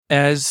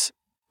as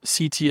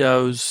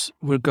CTOs,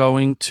 we're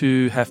going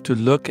to have to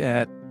look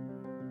at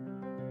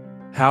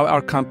how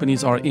our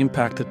companies are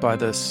impacted by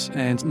this.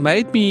 And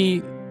made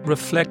me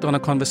reflect on a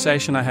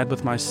conversation I had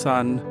with my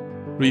son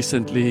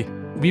recently.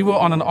 We were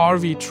on an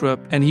RV trip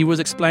and he was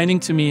explaining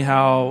to me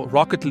how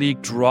Rocket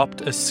League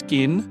dropped a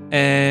skin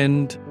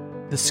and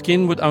the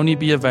skin would only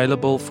be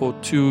available for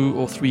 2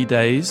 or 3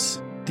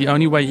 days. The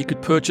only way he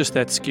could purchase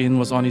that skin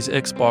was on his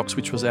Xbox,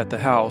 which was at the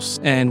house,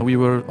 and we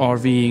were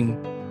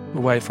RVing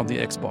away from the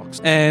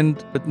Xbox.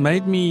 And it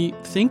made me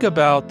think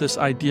about this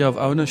idea of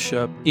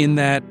ownership in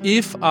that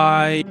if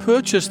I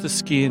purchase the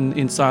skin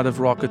inside of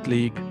Rocket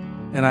League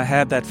and I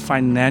have that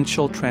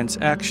financial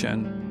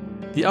transaction,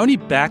 the only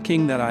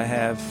backing that I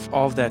have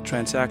of that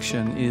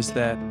transaction is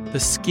that the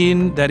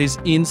skin that is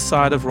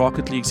inside of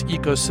Rocket League's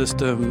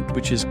ecosystem,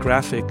 which is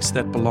graphics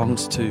that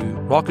belongs to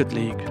Rocket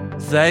League,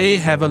 they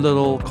have a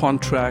little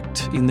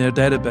contract in their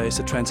database,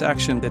 a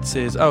transaction that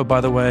says, oh, by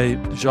the way,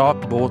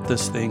 Jacques bought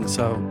this thing,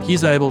 so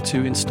he's able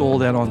to install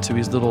that onto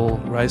his little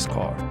race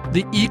car.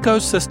 The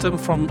ecosystem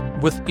from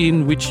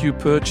within which you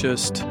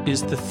purchased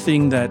is the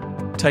thing that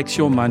takes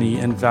your money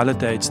and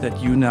validates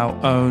that you now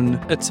own.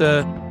 It's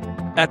a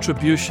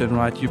attribution,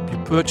 right? You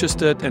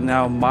purchased it and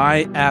now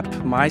my app,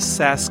 my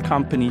SaaS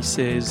company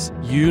says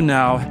you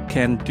now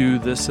can do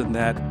this and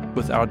that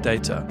with our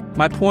data.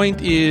 My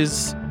point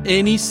is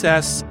any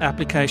SaaS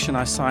application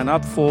I sign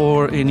up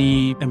for,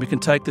 and we can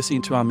take this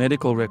into our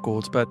medical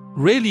records, but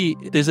really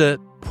there's a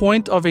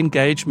point of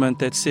engagement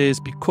that says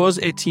because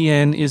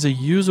Etienne is a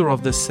user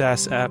of the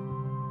SaaS app,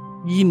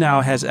 he now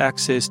has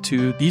access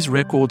to these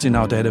records in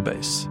our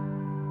database.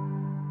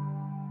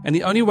 And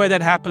the only way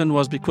that happened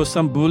was because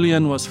some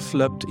Boolean was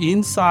flipped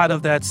inside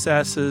of that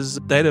SaaS's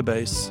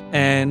database.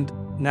 And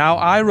now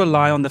I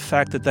rely on the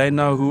fact that they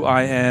know who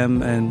I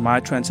am and my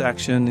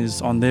transaction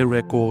is on their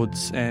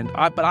records.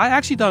 But I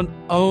actually don't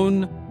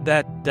own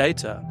that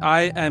data.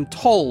 I am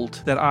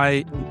told that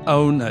I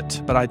own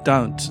it, but I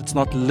don't. It's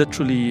not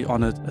literally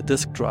on a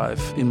disk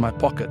drive in my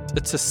pocket.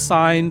 It's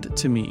assigned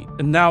to me.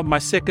 And now my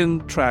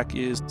second track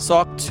is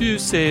SOC 2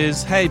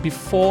 says, hey,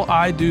 before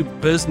I do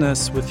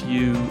business with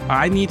you,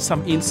 I need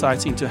some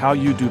insights into how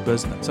you do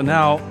business. So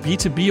now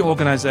B2B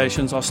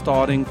organizations are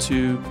starting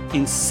to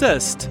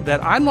insist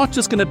that I'm not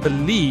just going to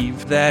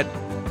believe that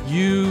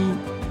you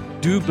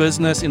do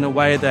business in a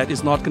way that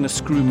is not going to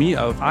screw me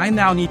over. I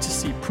now need to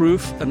see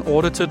proof, an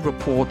audited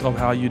report of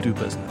how you do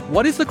business.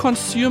 What if the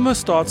consumer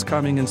starts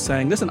coming and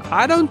saying, listen,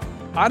 I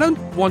don't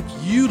want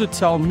you to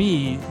tell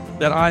me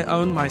that I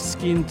own my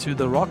skin to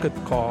the rocket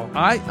car.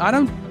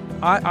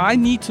 I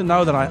need to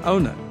know that I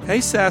own it.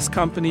 Hey, SaaS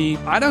company,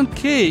 I don't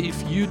care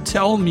if you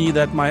tell me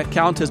that my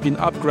account has been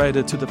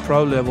upgraded to the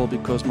pro level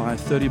because my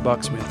 $30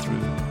 went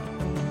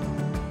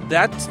through.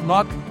 That's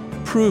not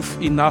proof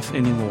enough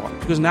anymore,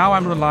 because now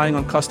I'm relying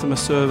on customer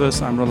service,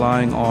 I'm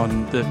relying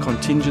on the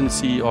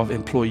contingency of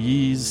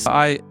employees.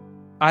 I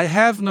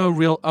have no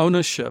real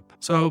ownership.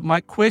 So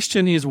my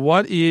question is,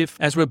 what if,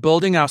 as we're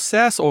building our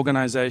SaaS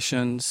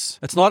organizations,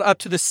 it's not up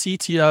to the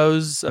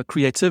CTO's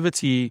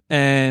creativity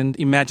and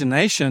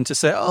imagination to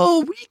say,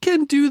 oh, we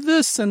can do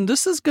this and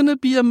this is going to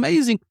be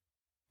amazing.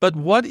 But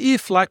what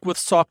if, like with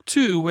SOC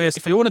 2, where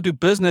if you want to do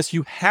business,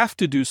 you have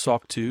to do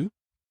SOC 2,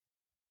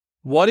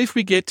 what if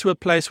we get to a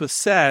place with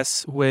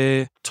SaaS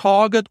where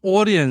target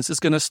audience is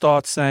going to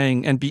start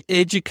saying and be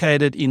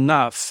educated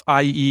enough,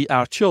 i.e.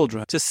 our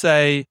children, to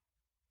say,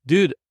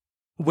 dude,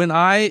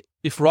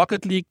 if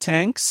Rocket League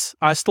tanks,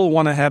 I still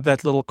want to have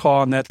that little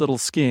car and that little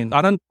skin.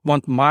 I don't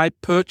want my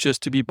purchase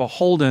to be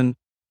beholden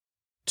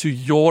to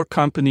your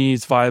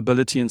company's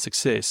viability and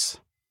success.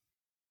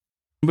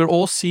 We're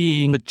all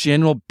seeing a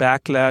general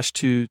backlash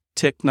to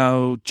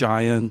techno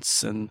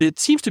giants, and it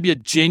seems to be a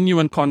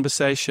genuine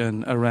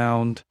conversation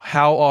around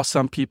how are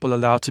some people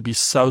allowed to be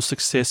so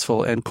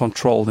successful and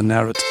control the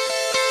narrative.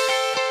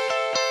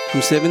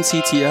 From 7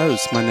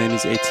 CTOs, my name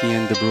is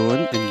Etienne de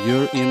Bruin, and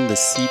you're in the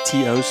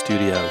CTO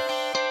studio.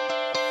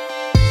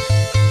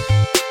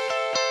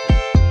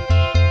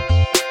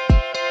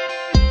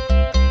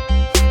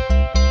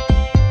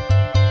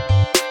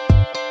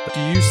 Do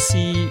you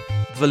see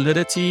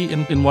validity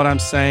in what I'm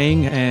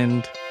saying,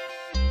 and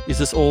is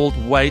this all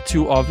way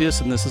too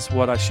obvious and this is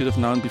what I should have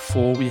known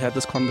before we had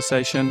this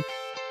conversation?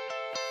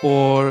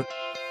 Or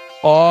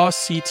are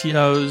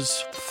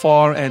CTOs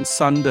far and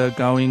sunder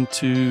going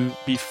to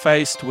be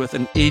faced with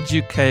an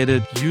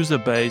educated user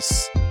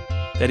base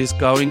that is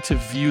going to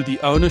view the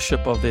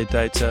ownership of their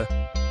data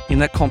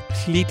in a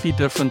completely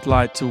different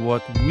light to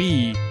what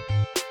we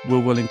were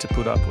willing to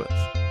put up with?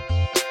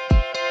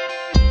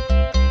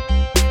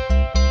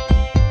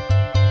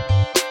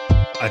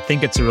 I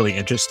think it's a really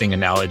interesting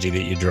analogy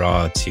that you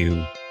draw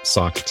to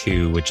SOC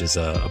 2, which is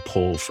a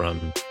poll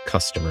from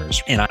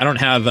customers. And I don't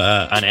have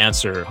an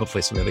answer.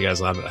 Hopefully some of the other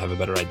guys will have a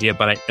better idea.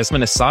 But as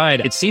an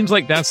aside, it seems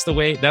like that's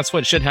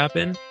what should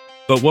happen.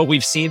 But what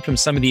we've seen from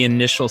some of the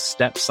initial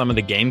steps some of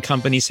the game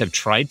companies have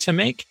tried to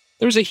make,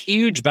 there's a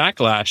huge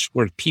backlash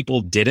where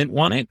people didn't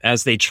want it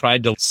as they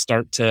tried to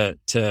start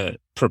to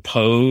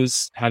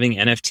propose having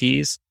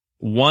NFTs.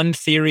 One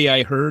theory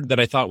I heard that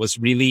I thought was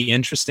really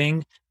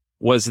interesting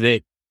was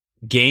that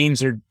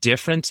games are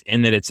different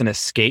in that it's an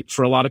escape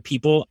for a lot of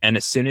people. And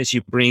as soon as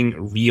you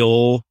bring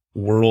real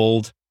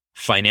world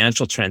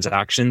financial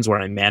transactions where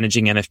I'm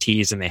managing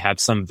NFTs and they have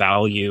some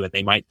value and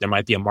there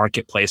might be a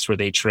marketplace where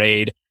they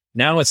trade.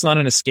 Now it's not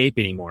an escape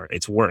anymore.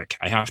 It's work.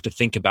 I have to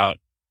think about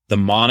the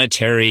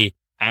monetary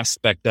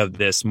aspect of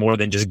this more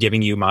than just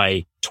giving you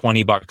my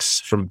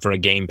 $20 for a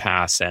game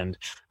pass and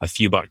a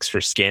few bucks for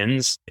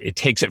skins. It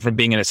takes it from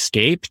being an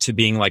escape to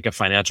being like a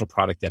financial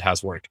product that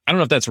has work. I don't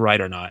know if that's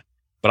right or not,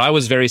 but I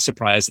was very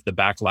surprised at the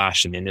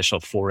backlash and the initial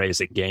forays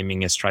that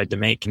gaming has tried to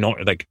make.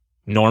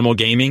 Normal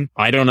gaming,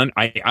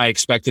 I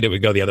expected it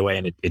would go the other way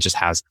and it just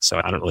hasn't.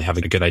 So I don't really have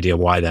a good idea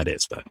why that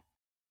is, but.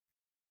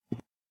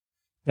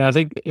 Yeah, I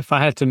think if I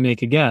had to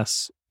make a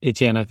guess,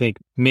 Etienne, I think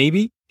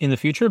maybe in the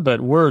future,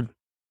 but we're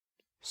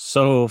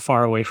so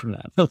far away from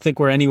that. I don't think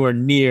we're anywhere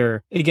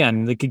near,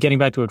 again, like getting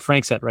back to what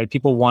Frank said, right?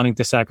 People wanting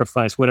to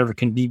sacrifice whatever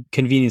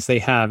convenience they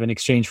have in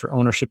exchange for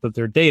ownership of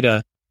their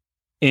data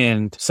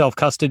and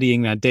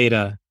self-custodying that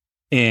data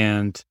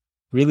and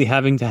really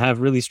having to have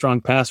really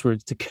strong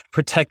passwords to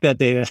protect that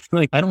data.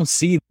 Like, I don't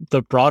see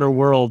the broader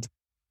world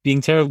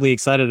being terribly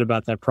excited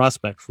about that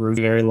prospect for a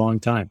very long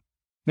time.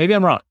 Maybe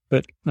I'm wrong,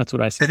 but that's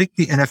what I see. I think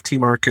the NFT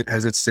market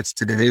as it sits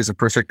today is a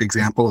perfect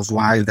example of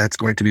why that's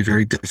going to be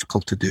very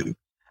difficult to do.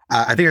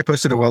 I think I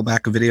posted a while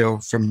back a video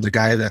from the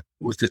guy that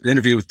was the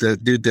interview with the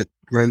dude that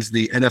runs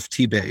the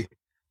NFT Bay,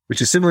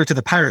 which is similar to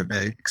the Pirate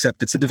Bay,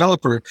 except it's a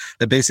developer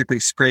that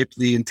basically scraped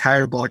the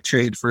entire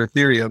blockchain for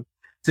Ethereum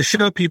to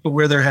show people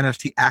where their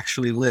NFT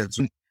actually lives.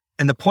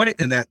 And the point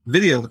in that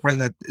video, the point in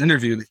that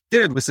interview that he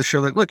did was to show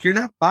like, look, you're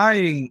not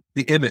buying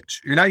the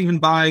image. You're not even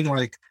buying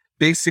like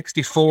base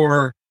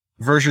 64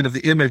 version of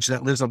the image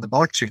that lives on the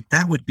blockchain.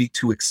 That would be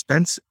too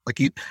expensive. Like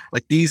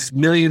these $1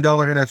 million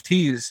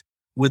NFTs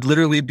would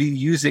literally be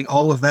using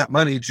all of that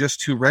money just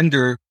to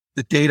render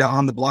the data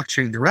on the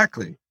blockchain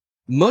directly.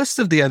 Most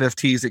of the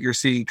NFTs that you're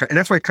seeing, and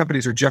that's why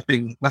companies are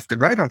jumping left and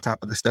right on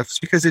top of this stuff, is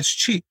because it's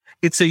cheap.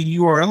 It's a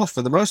URL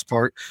for the most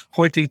part,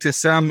 pointing to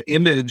some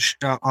image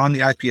on the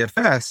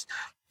IPFS.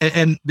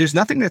 And there's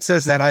nothing that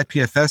says that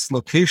IPFS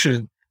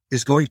location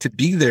is going to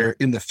be there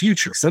in the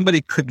future.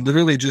 Somebody could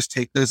literally just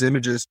take those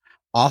images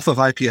off of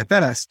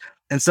IPFS,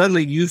 and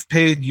suddenly you've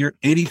paid your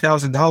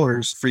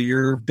 $80,000 for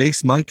your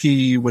base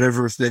monkey,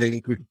 whatever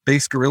thing,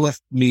 base gorilla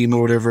meme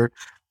or whatever,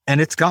 and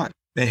it's gone.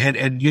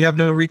 And you have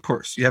no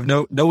recourse. You have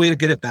no way to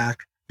get it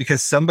back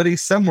because somebody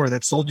somewhere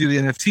that sold you the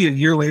NFT a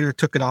year later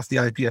took it off the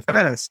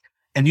IPFS,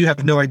 and you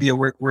have no idea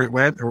where it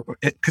went,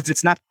 because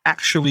it's not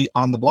actually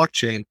on the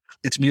blockchain.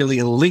 It's merely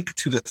a link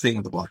to the thing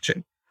of the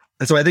blockchain.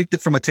 And so I think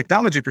that from a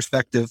technology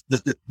perspective,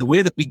 the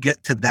way that we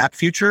get to that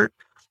future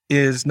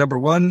is, number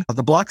one,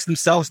 the blocks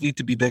themselves need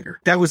to be bigger.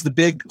 That was the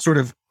big sort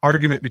of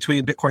argument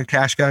between Bitcoin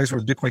Cash guys,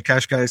 where the Bitcoin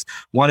Cash guys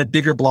wanted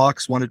bigger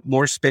blocks, wanted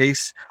more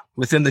space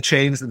within the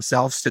chains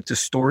themselves to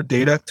store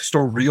data, to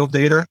store real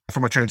data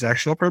from a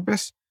transactional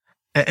purpose.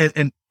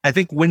 And I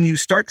think when you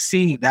start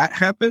seeing that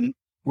happen,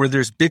 where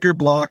there's bigger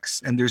blocks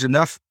and there's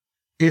enough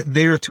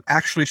there to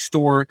actually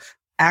store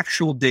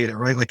actual data,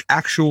 right? Like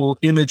actual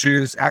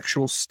images,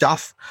 actual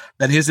stuff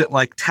that isn't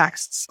like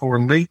texts or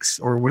links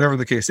or whatever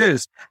the case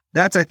is.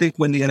 That's, I think,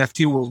 when the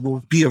NFT will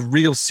be a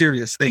real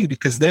serious thing,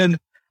 because then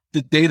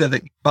the data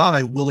that you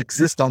buy will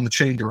exist on the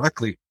chain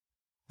directly.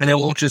 And it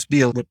won't just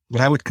be what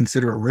I would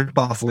consider a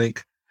rip-off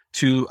link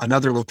to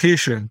another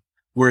location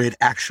where it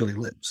actually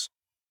lives.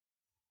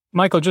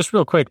 Michael, just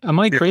real quick, am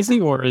I crazy,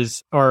 or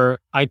is our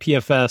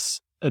IPFS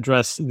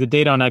address, the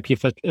data on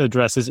IPFS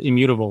address is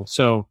immutable?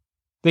 So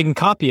they can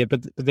copy it,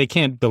 but they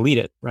can't delete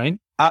it, right?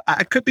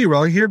 I could be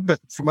wrong here, but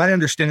from my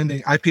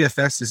understanding,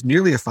 IPFS is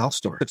merely a file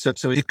store.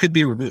 So it could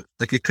be removed,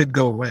 like it could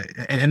go away.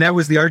 And that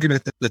was the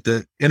argument that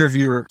the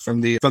interviewer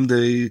from the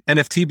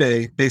NFT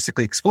Bay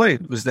basically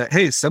explained, was that,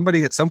 hey,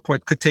 somebody at some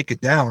point could take it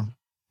down.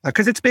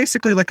 Because it's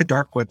basically like a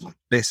dark web link,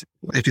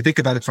 basically. If you think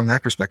about it from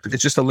that perspective,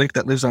 it's just a link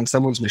that lives on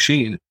someone's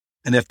machine.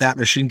 And if that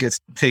machine gets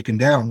taken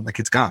down, like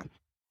it's gone.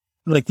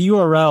 Like the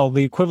URL,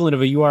 the equivalent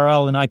of a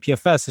URL in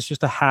IPFS is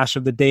just a hash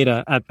of the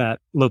data at that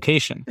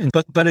location.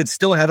 But it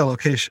still had a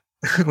location.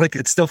 Like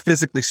it's still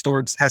physically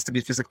stored, has to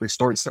be physically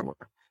stored somewhere.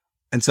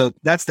 And so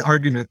that's the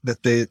argument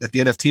that the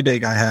NFT Bay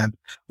guy had,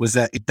 was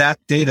that if that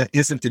data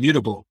isn't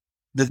immutable,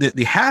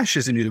 the hash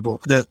is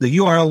immutable. The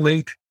URL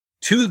link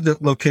to the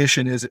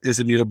location is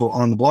immutable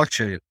on the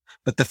blockchain,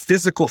 but the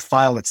physical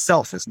file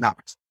itself is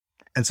not.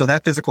 And so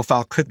that physical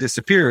file could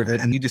disappear,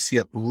 and you just see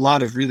a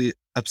lot of really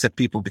upset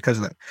people because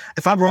of that.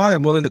 If I'm wrong,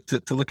 I'm willing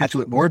to look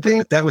into it more,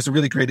 but that was a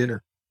really great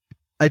interview.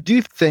 I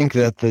do think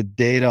that the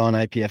data on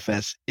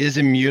IPFS is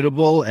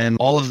immutable, and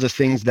all of the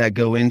things that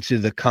go into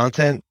the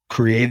content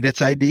create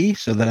its ID,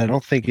 so that I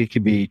don't think it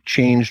could be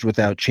changed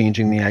without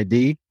changing the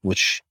ID,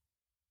 which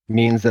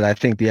means that I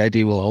think the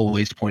ID will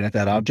always point at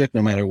that object,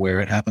 no matter where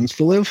it happens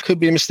to live. Could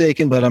be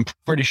mistaken, but I'm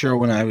pretty sure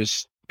when I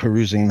was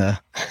perusing the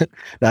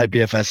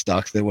IPFS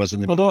docs, there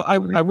wasn't. Although I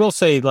will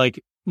say,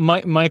 like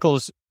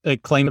Michael's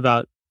claim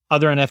about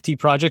other NFT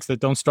projects that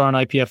don't store on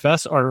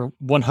IPFS are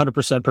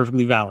 100%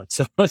 perfectly valid.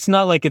 So it's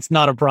not like it's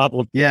not a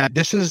problem. Yeah,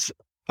 this is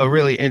a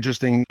really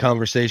interesting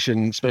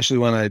conversation, especially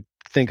when I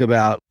think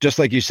about, just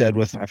like you said,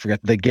 with, I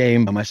forget the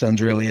game, my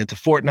son's really into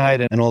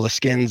Fortnite and all the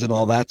skins and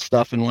all that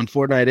stuff. And when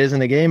Fortnite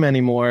isn't a game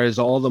anymore, is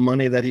all the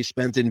money that he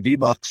spent in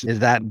V-Bucks, is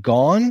that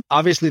gone?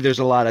 Obviously, there's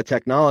a lot of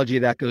technology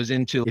that goes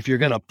into, if you're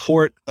going to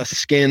port a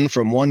skin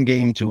from one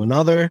game to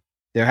another,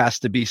 there has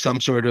to be some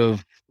sort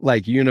of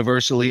like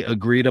universally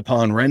agreed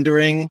upon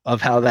rendering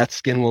of how that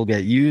skin will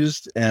get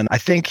used. And I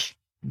think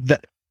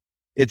that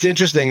it's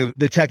interesting.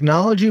 The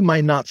technology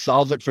might not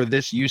solve it for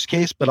this use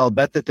case, but I'll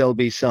bet that there'll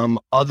be some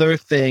other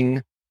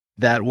thing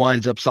that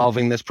winds up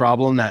solving this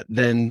problem that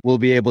then will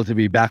be able to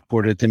be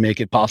backported to make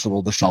it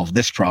possible to solve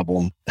this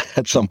problem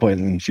at some point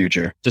in the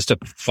future. Just to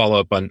follow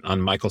up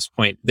on Michael's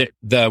point,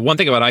 the one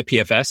thing about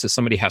IPFS is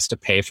somebody has to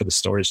pay for the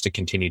storage to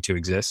continue to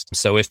exist.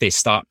 So if they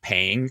stop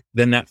paying,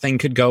 then that thing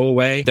could go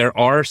away. There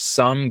are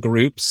some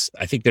groups,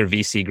 I think they're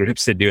VC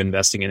groups that do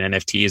investing in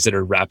NFTs that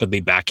are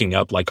rapidly backing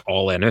up like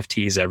all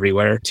NFTs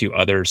everywhere to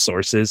other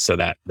sources so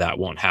that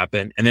won't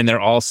happen. And then there are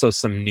also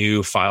some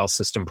new file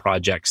system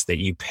projects that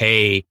you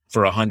pay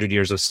for 100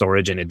 years of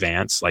storage in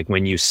advance. Like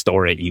when you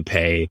store it, you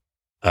pay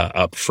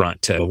up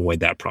front to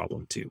avoid that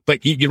problem too.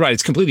 But you're right,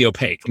 it's completely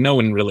opaque. No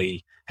one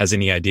really has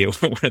any idea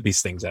where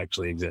these things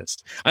actually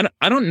exist.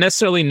 I don't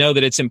necessarily know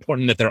that it's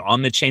important that they're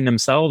on the chain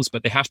themselves,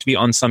 but they have to be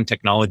on some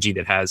technology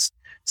that has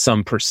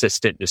some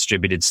persistent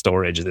distributed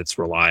storage that's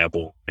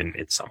reliable in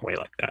some way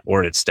like that,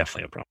 or it's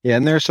definitely a problem. Yeah,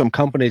 and there are some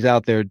companies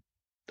out there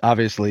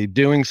obviously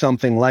doing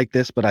something like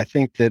this, but I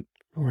think that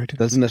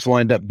doesn't this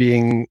wind up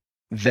being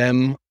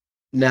them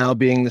now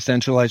being the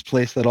centralized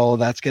place that all of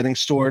that's getting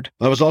stored?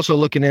 I was also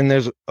looking in,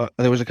 there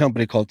was a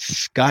company called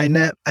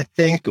Skynet, I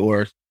think,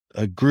 or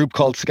a group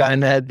called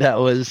Skynet that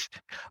was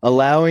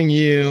allowing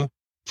you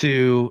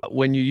to,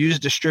 when you use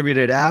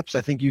distributed apps,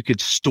 I think you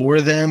could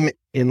store them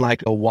in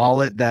like a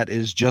wallet that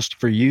is just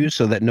for you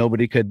so that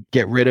nobody could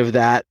get rid of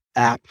that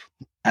app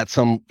at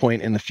some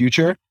point in the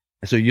future.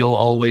 So you'll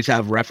always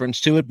have reference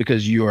to it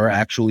because you are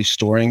actually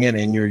storing it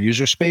in your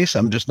user space.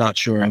 I'm just not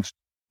sure of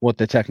what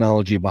the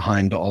technology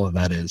behind all of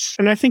that is.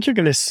 And I think you're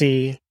going to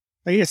see,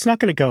 like, it's not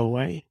going to go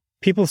away.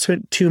 People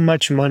spent too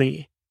much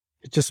money.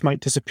 It just might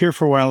disappear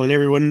for a while, and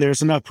everyone,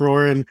 there's an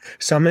uproar, and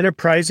some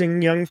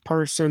enterprising young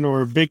person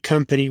or big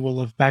company will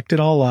have backed it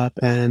all up,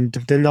 and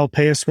then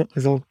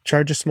they'll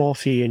charge a small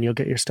fee, and you'll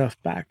get your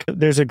stuff back.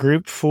 There's a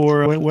group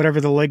for whatever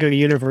the Lego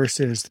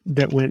universe is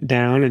that went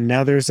down, and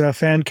now there's a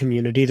fan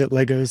community that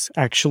Lego's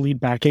actually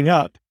backing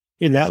up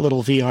in that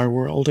little VR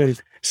world.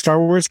 And Star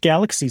Wars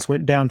Galaxies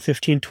went down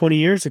 15, 20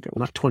 years ago.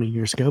 Not 20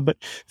 years ago, but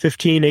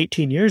 15,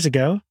 18 years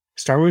ago.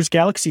 Star Wars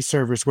Galaxy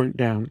servers went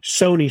down.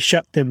 Sony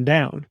shut them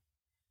down.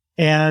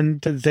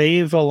 And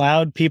they've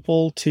allowed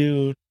people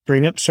to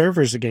bring up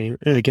servers again,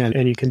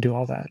 and you can do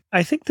all that.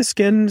 I think the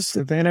skins,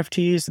 the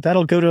NFTs,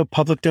 that'll go to a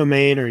public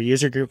domain or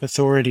user group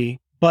authority.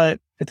 But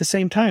at the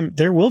same time,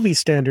 there will be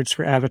standards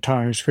for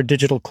avatars, for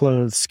digital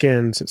clothes,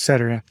 skins,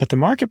 etc. But the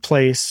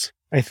marketplace,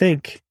 I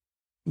think,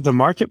 the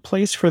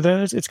marketplace for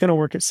those, it's going to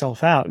work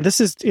itself out. This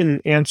is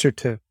in answer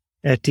to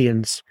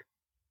Etienne's,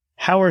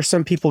 how are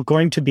some people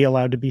going to be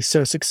allowed to be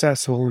so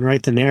successful and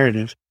write the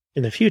narrative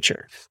in the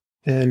future?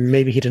 And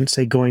maybe he didn't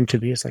say going to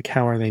be, it's like,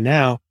 how are they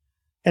now?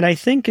 And I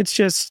think it's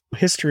just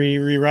history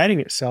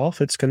rewriting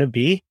itself. It's going to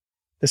be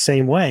the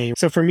same way.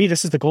 So for me,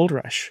 this is the gold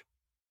rush,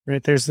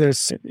 right? There's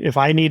this, if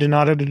I need an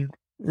audited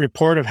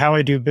report of how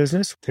I do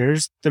business,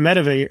 there's the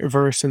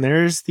metaverse and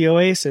there's the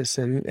Oasis,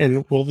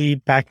 and we'll be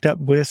backed up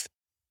with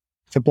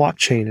the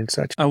blockchain and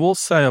such. I will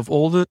say, of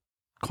all the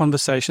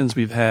conversations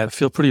we've had, I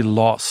feel pretty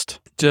lost.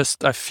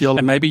 I feel,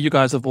 and maybe you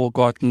guys have all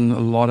gotten a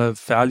lot of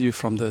value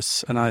from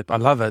this, and I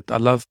love it.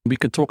 We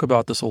could talk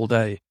about this all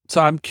day.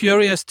 So I'm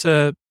curious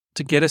to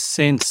get a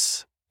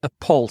sense, a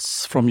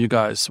pulse from you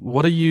guys.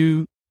 What are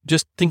you,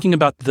 just thinking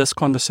about this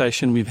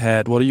conversation we've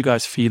had, what are you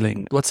guys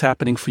feeling? What's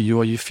happening for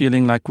you? Are you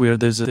feeling like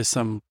there's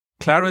some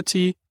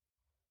clarity?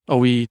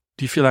 Do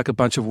you feel like a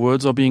bunch of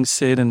words are being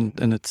said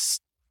and it's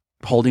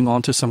holding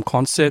on to some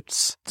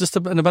concepts? Just a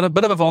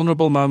bit of a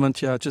vulnerable moment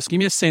here. Just give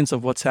me a sense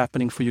of what's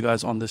happening for you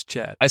guys on this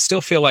chat. I still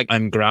feel like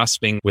I'm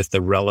grasping with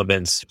the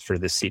relevance for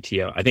the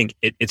CTO. I think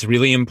it's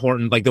really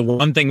important. Like the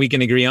one thing we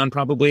can agree on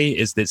probably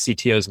is that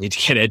CTOs need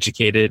to get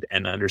educated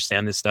and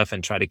understand this stuff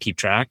and try to keep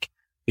track,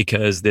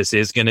 because this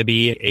is going to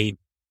be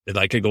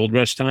like a gold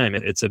rush time.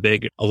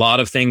 A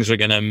lot of things are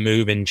going to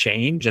move and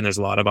change, and there's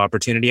a lot of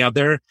opportunity out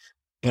there,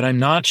 but I'm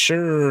not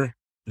sure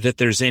that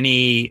there's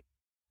any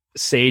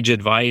sage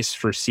advice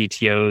for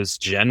CTOs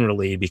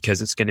generally,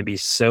 because it's going to be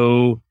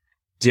so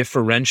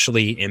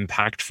differentially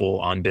impactful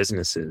on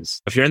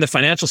businesses. If you're in the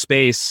financial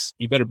space,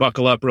 you better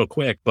buckle up real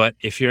quick. But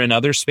if you're in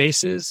other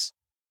spaces,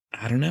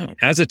 I don't know.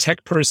 As a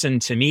tech person,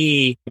 to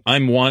me,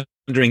 I'm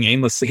wandering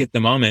aimlessly at the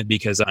moment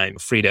because I'm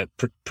free to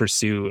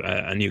pursue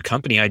a new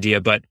company idea.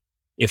 But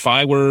if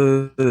I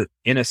were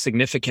in a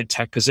significant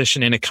tech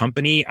position in a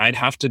company, I'd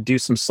have to do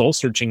some soul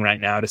searching right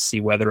now to see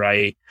whether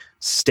I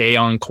stay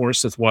on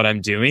course with what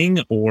I'm doing,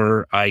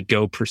 or I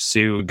go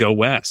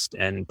west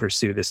and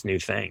pursue this new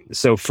thing.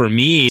 So for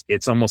me,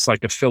 it's almost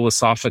like a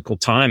philosophical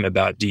time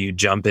about, do you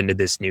jump into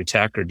this new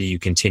tech or do you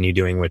continue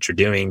doing what you're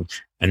doing?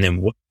 And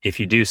then if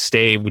you do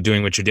stay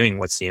doing what you're doing,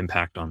 what's the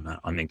impact on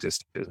the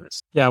existing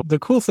business? Yeah. The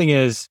cool thing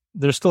is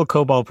there's still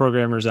COBOL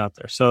programmers out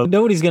there. So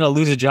nobody's going to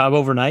lose a job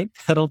overnight,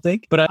 I don't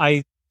think. But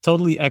I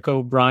totally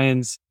echo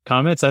Brian's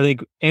comments. I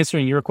think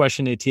answering your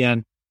question,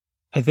 Etienne,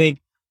 I think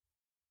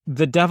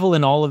the devil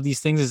in all of these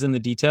things is in the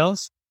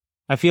details.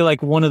 I feel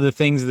like one of the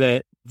things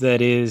that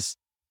is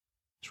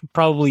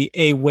probably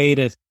a way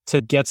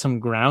to get some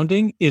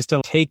grounding is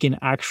to take an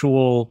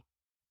actual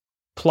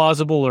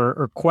plausible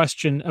or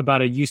question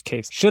about a use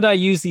case. Should I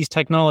use these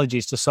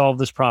technologies to solve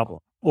this problem?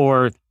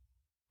 Or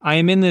I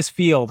am in this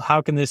field.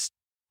 How can this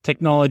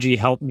technology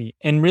help me?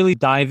 And really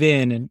dive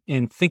in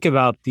and think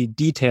about the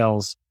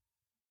details,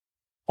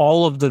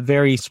 all of the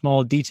very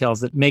small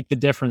details that make the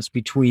difference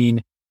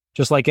between,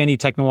 just like any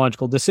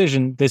technological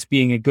decision, this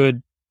being a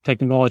good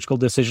technological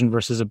decision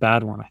versus a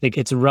bad one. I think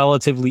it's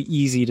relatively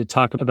easy to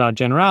talk about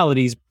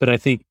generalities, but I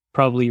think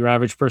probably your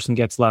average person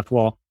gets left,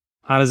 well,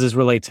 how does this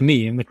relate to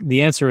me? And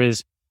the answer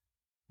is,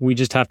 we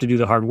just have to do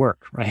the hard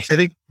work, right? I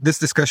think this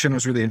discussion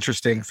was really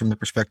interesting from the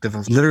perspective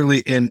of literally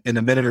in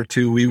a minute or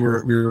two, we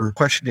were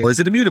questioning, well, is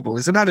it immutable?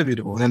 Is it not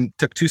immutable? And then it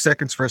took 2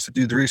 seconds for us to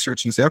do the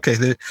research and say, okay,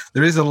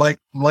 there is a like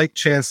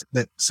chance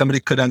that somebody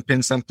could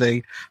unpin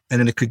something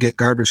and then it could get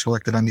garbage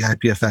collected on the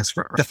IPFS.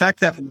 The fact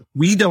that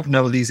we don't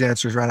know these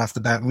answers right off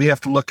the bat, and we have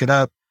to look it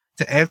up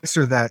to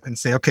answer that and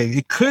say, okay,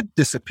 it could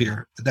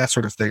disappear, that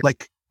sort of thing.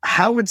 Like,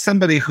 how would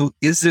somebody who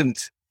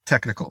isn't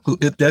technical, who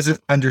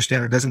doesn't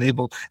understand or isn't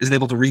able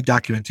to read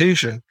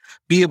documentation,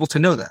 be able to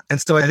know that?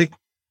 And so I think,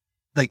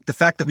 like, the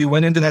fact that we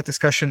went into that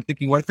discussion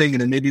thinking one thing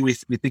and then maybe we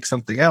think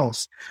something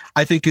else,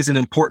 I think is an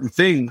important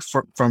thing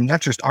from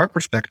not just our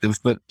perspective,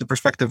 but the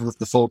perspective of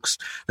the folks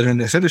that are in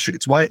this industry.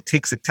 It's why it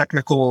takes a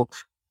technical,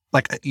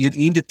 you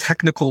need a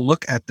technical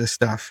look at this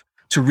stuff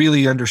to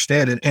really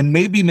understand it. And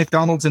maybe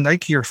McDonald's and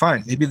Nike are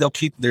fine. Maybe they'll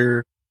keep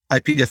their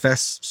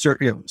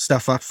IPFS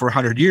stuff up for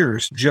 100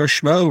 years. Joe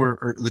Schmo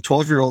or the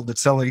 12-year-old that's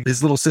selling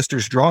his little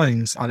sister's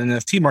drawings on an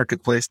NFT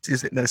marketplace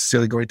isn't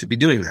necessarily going to be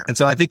doing that. And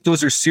so I think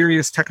those are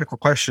serious technical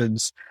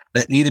questions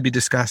that need to be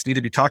discussed, need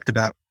to be talked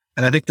about.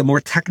 And I think the more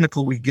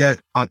technical we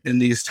get in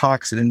these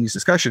talks and in these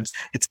discussions,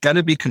 it's going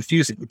to be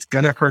confusing. It's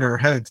going to hurt our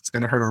heads. It's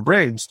going to hurt our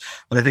brains.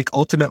 But I think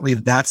ultimately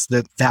that's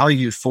the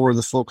value for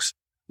the folks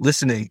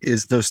listening,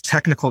 is those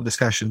technical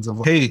discussions of,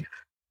 hey,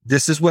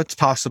 this is what's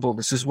possible.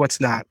 This is what's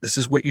not. This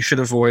is what you should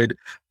avoid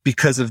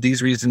because of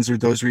these reasons or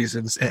those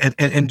reasons.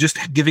 And just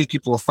giving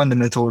people a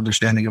fundamental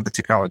understanding of the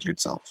technology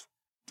itself.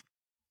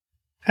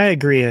 I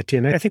agree,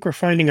 Etienne. I think we're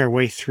finding our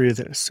way through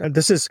this.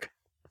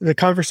 The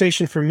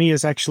conversation for me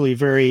is actually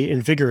very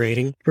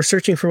invigorating. We're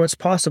searching for what's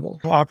possible,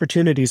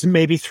 opportunities, and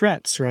maybe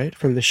threats, right?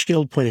 From the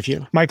shield point of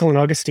view. Michael and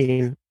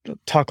Augustine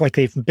talk like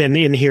they've been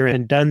in here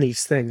and done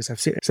these things. I've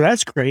seen it. So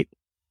that's great.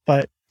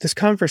 But this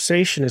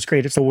conversation is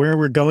great. It's a where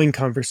we're going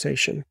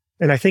conversation.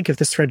 And I think if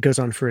this thread goes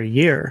on for a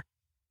year,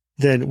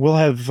 then we'll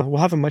have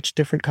a much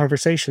different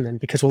conversation then,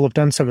 because we'll have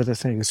done some of the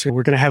things. So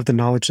we're going to have the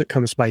knowledge that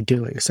comes by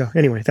doing. So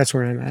anyway, that's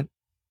where I'm at.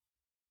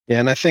 Yeah.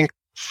 And I think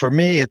for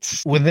me,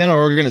 it's within our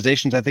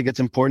organizations, I think it's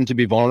important to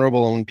be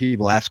vulnerable. And when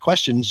people ask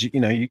questions,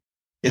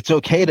 it's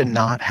okay to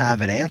not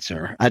have an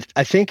answer.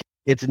 I think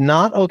it's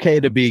not okay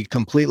to be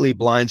completely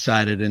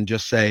blindsided and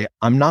just say,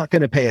 I'm not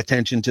going to pay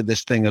attention to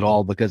this thing at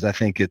all because I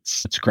think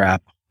it's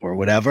crap or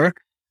whatever.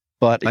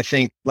 But I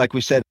think, like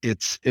we said,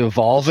 it's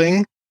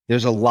evolving.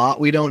 There's a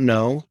lot we don't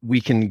know. We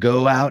can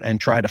go out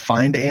and try to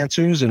find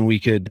answers, and we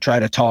could try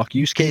to talk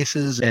use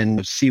cases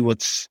and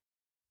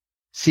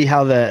see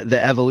how the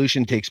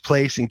evolution takes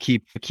place and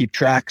keep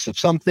tracks of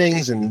some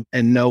things and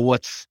know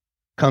what's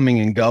coming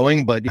and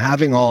going. But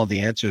having all of the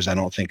answers, I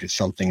don't think is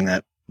something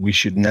that we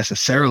should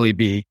necessarily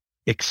be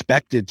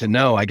expected to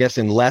know, I guess,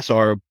 unless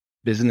our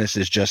business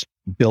is just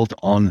built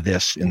on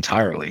this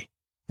entirely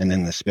and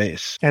in the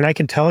space. And I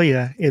can tell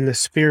you, in the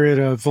spirit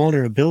of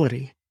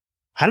vulnerability,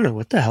 I don't know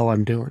what the hell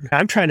I'm doing.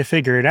 I'm trying to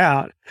figure it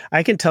out.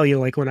 I can tell you,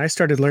 like, when I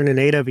started learning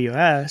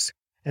AWS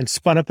and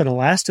spun up an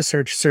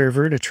Elasticsearch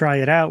server to try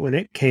it out when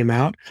it came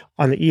out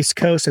on the East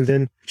Coast, and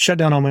then shut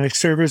down all my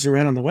servers and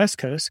ran on the West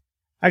Coast,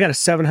 I got a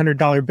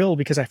 $700 bill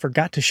because I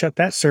forgot to shut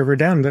that server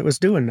down that was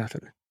doing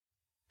nothing.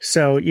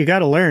 So you got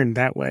to learn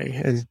that way.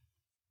 And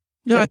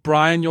yeah,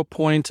 Brian, your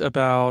point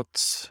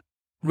about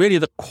really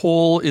the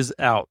call is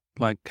out.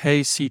 Like,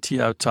 hey,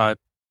 CTO type,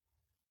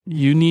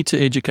 you need to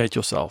educate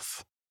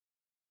yourself.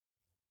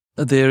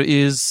 There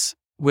is,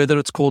 whether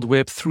it's called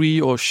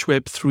Web3 or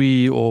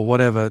Schweb3 or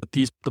whatever,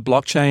 the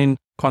blockchain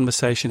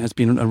conversation has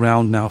been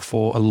around now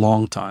for a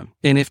long time.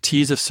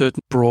 NFTs have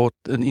certainly brought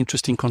an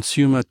interesting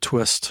consumer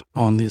twist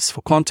on this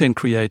for content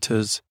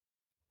creators.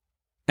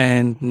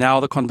 And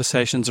now the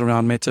conversations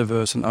around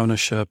metaverse and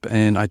ownership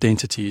and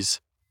identities.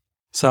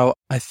 So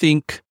I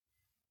think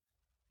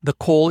the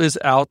call is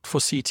out for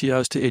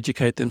CTOs to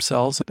educate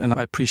themselves, and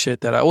I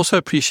appreciate that. I also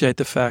appreciate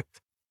the fact,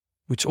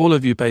 which all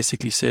of you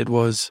basically said,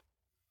 was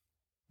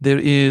there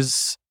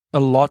is a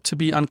lot to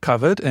be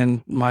uncovered.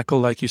 And Michael,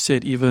 like you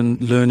said, even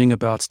learning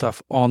about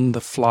stuff on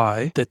the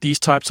fly, that these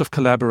types of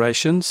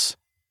collaborations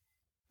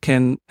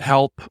can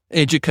help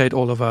educate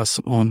all of us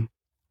on,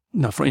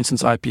 for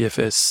instance,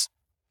 IPFS,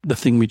 the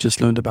thing we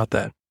just learned about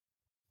that.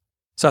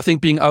 So I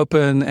think being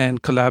open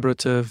and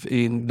collaborative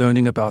in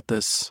learning about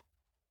this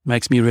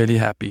makes me really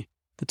happy.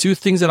 The two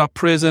things that are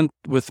present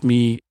with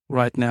me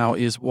right now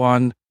is,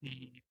 one,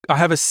 I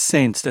have a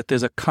sense that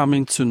there's a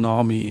coming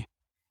tsunami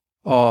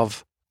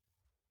of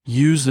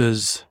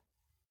users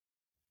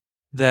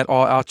that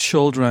are our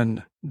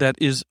children that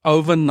is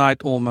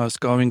overnight almost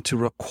going to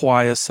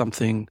require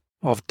something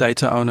of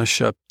data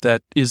ownership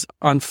that is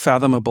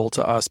unfathomable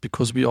to us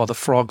because we are the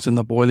frogs in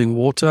the boiling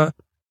water.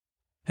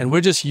 And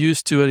we're just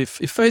used to it. If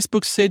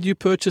Facebook said you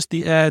purchased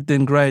the ad,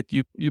 then great,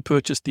 you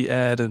purchased the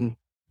ad. And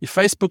if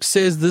Facebook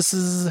says this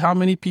is how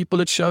many people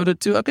it showed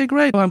it to, okay,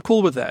 great, I'm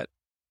cool with that.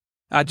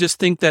 I just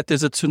think that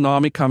there's a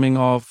tsunami coming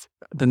of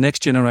the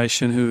next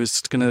generation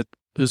who's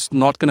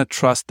not going to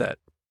trust that.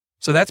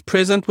 So that's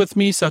present with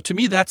me. So to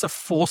me, that's a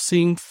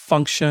forcing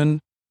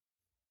function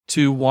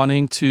to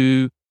wanting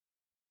to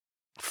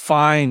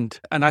find,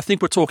 and I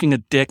think we're talking a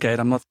decade.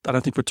 I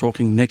don't think we're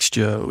talking next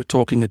year. We're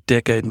talking a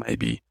decade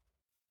maybe.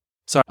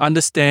 So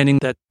understanding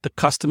that the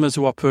customers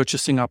who are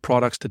purchasing our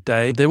products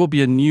today, there will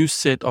be a new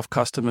set of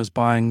customers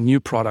buying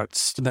new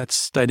products. That's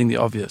stating the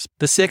obvious.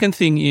 The second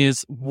thing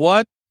is,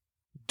 what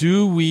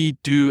do we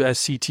do as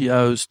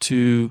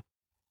CTOs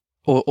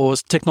or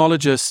as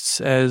technologists,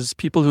 as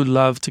people who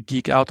love to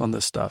geek out on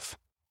this stuff?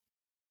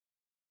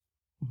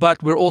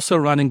 But we're also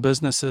running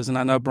businesses, and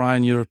I know,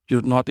 Brian, you're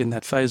not in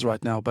that phase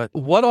right now, but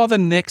what are the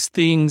next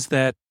things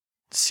that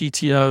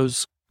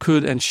CTOs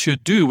could and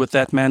should do with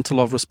that mantle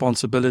of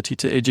responsibility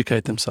to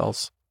educate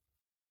themselves?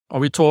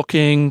 Are we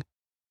talking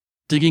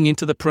digging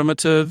into the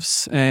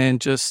primitives, and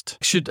just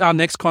should our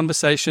next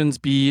conversations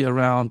be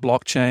around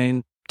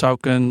blockchain,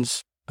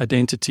 tokens,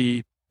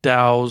 identity,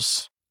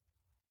 DAOs,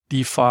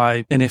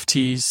 DeFi,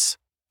 NFTs?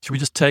 Should we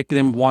just take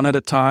them one at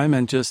a time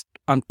and just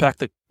unpack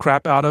the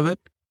crap out of it?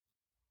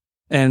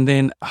 And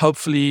then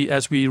hopefully,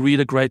 as we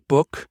read a great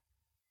book,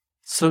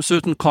 so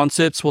certain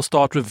concepts will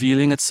start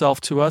revealing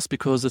itself to us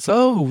because it's,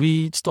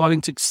 we're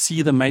starting to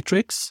see the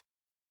matrix.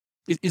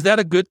 Is that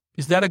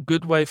a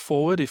good way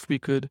forward if we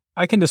could?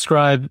 I can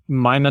describe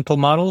my mental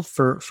model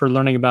for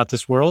learning about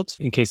this world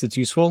in case it's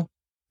useful.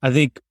 I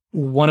think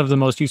one of the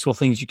most useful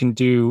things you can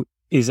do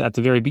is at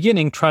the very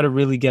beginning, try to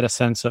really get a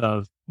sense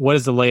of what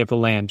is the lay of the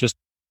land. Just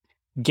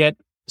get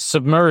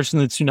submerged in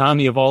the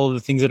tsunami of all of the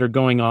things that are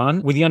going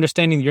on with the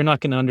understanding that you're not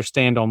going to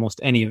understand almost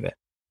any of it.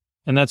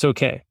 And that's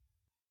okay.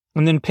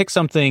 And then pick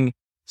something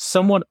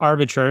somewhat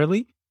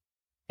arbitrarily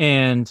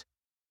and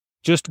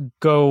just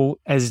go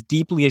as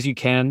deeply as you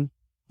can,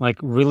 like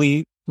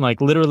really, like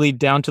literally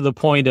down to the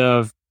point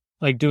of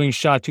like doing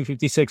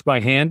SHA-256 by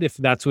hand, if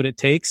that's what it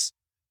takes,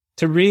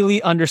 to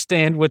really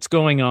understand what's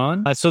going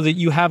on, so that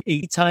you have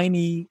a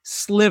tiny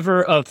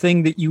sliver of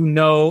thing that you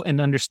know and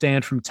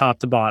understand from top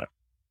to bottom.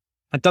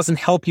 That doesn't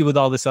help you with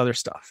all this other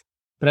stuff.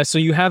 But so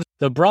you have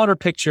the broader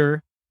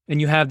picture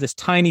and you have this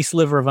tiny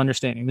sliver of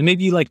understanding. Then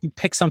maybe you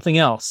pick something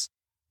else.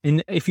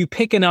 And if you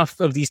pick enough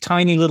of these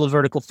tiny little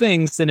vertical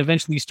things, then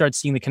eventually you start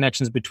seeing the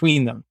connections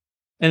between them.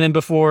 And then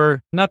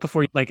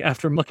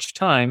after much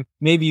time,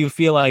 maybe you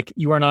feel like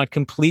you are not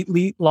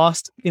completely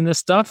lost in this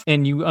stuff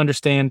and you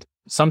understand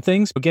some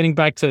things. But getting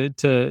back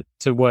to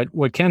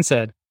what Ken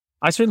said,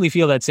 I certainly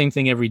feel that same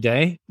thing every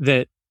day,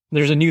 that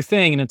there's a new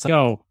thing and it's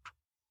like,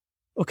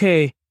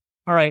 okay,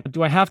 all right,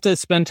 do I have to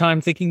spend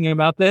time thinking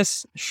about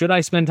this? Should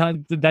I spend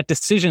time? That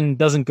decision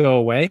doesn't go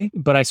away,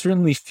 but I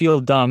certainly feel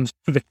dumb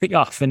very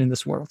often in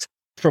this world.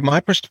 From my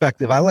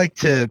perspective, I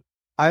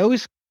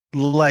always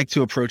like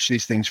to approach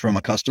these things from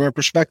a customer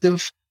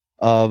perspective.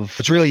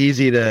 It's really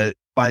easy to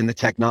find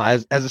the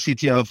as a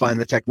CTO,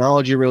 find the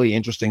technology really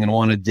interesting and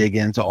want to dig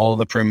into all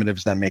the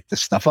primitives that make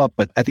this stuff up.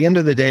 But at the end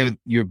of the day,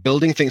 you're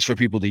building things for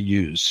people to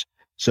use.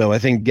 So I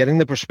think getting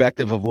the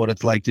perspective of what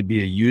it's like to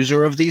be a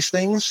user of these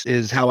things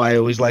is how I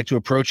always like to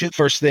approach it.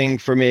 First thing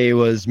for me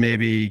was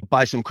maybe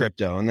buy some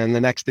crypto. And then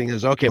the next thing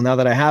is, okay, now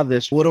that I have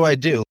this, what do I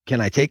do?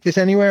 Can I take this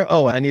anywhere?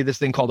 Oh, I need this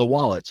thing called a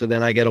wallet. So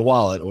then I get a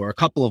wallet or a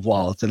couple of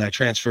wallets and I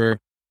transfer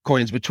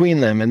coins between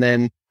them. And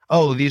then,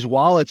 these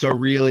wallets are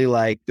really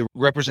like the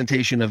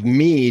representation of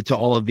me to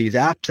all of these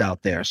apps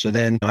out there. So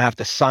then I have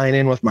to sign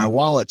in with my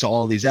wallet to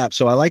all of these apps.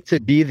 So I like to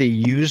be the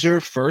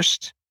user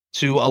first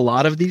to a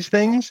lot of these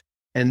things,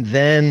 and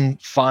then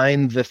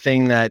find the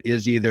thing that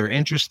is either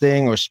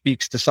interesting or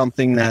speaks to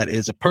something that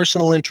is a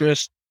personal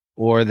interest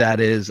or that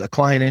is a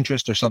client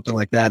interest or something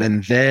like that.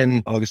 And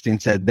then Augustine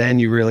said, then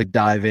you really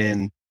dive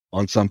in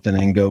on something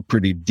and go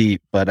pretty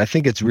deep. But I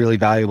think it's really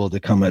valuable to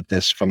come at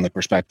this from the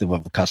perspective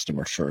of the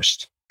customer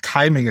first.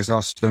 Timing is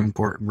also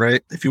important,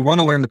 right? If you want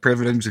to learn the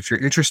primitives, if you're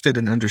interested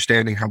in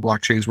understanding how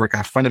blockchains work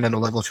at a fundamental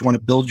level, if you want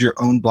to build your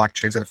own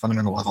blockchains at a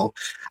fundamental level,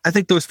 I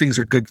think those things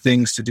are good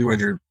things to do on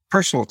your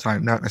personal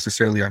time, not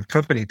necessarily on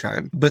company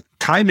time. But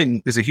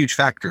timing is a huge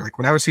factor. Like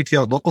when I was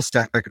CTO at Local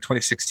Stack back in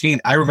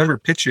 2016, I remember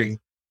pitching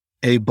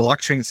a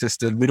blockchain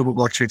system, mutable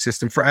blockchain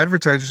system for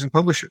advertisers and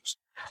publishers.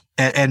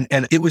 And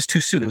it was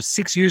too soon. It was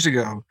 6 years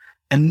ago.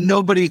 And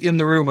nobody in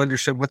the room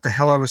understood what the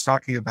hell I was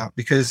talking about,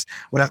 because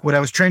what I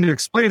was trying to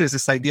explain is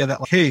this idea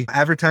that, like, hey,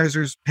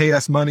 advertisers pay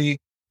us money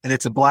and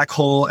it's a black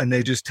hole, and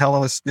they just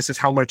tell us this is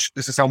how much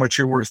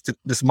you're worth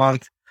this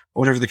month,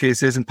 or whatever the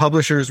case is. And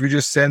publishers, we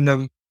just send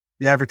them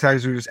the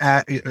advertisers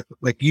at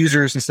like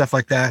users and stuff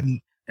like that.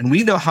 And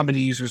we know how many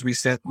users we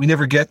sent. We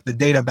never get the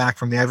data back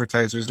from the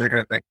advertisers, that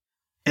kind of thing.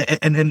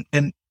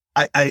 And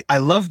I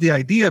love the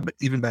idea, but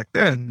even back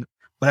then,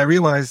 but I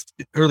realized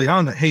early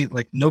on that, hey,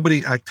 like,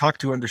 nobody I talk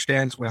to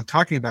understands what I'm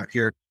talking about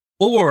here,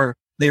 or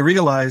they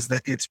realize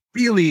that it's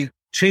really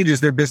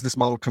changes their business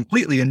model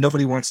completely, and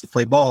nobody wants to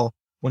play ball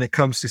when it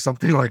comes to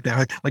something like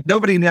that. Like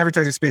nobody in the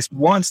advertising space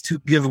wants to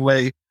give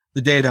away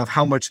the data of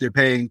how much they're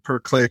paying per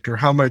click, or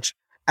how much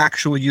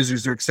actual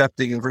users are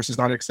accepting versus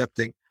not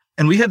accepting.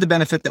 And we had the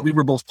benefit that we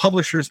were both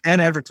publishers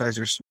and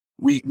advertisers.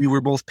 We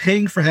were both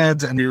paying for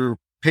ads, and we were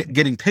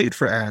getting paid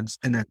for ads.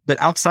 But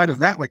outside of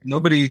that, like,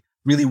 nobody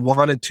really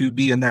wanted to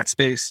be in that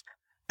space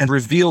and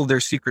reveal their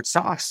secret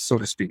sauce, so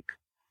to speak.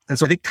 And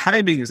so I think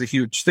timing is a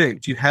huge thing.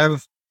 If you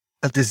have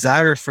a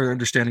desire for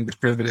understanding the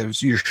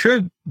primitives, you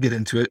should get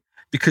into it,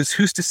 because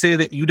who's to say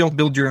that you don't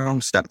build your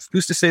own stuff?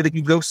 Who's to say that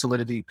you go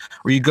Solidity,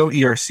 or you go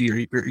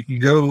ERC, or you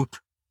go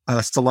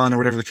Solana, or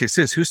whatever the case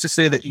is? Who's to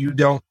say that you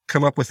don't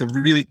come up with a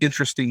really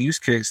interesting use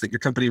case that your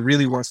company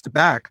really wants to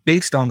back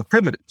based on the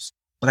primitives?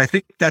 But I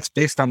think that's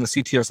based on the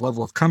CTO's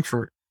level of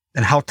comfort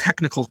and how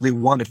technical they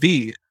want to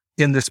be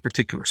in this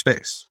particular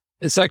space.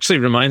 This actually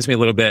reminds me a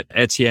little bit,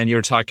 Etienne, you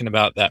were talking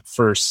about that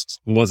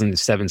first, it wasn't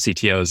 7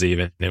 CTOs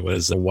even, it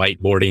was the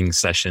whiteboarding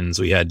sessions.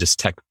 We had just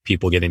tech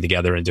people getting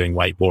together and doing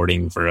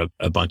whiteboarding for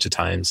a bunch of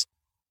times.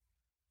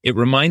 It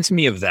reminds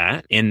me of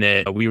that, in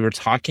that we were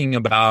talking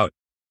about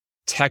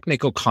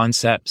technical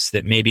concepts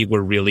that maybe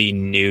were really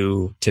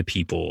new to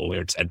people.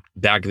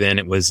 Back then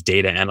it was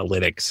data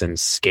analytics and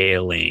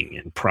scaling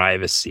and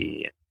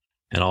privacy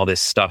and all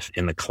this stuff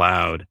in the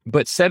cloud.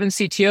 But 7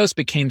 CTOs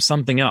became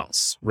something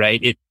else,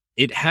 right?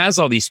 It has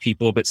all these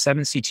people, but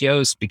 7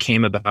 CTOs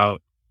became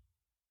about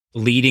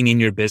leading in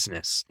your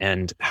business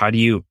and how do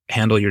you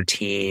handle your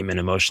team and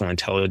emotional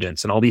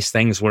intelligence and all these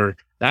things. Where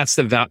that's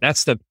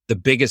the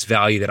biggest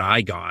value that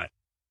I got,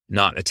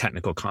 not the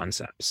technical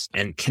concepts.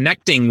 And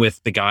connecting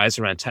with the guys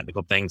around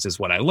technical things is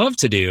what I love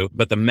to do,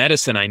 but the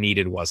medicine I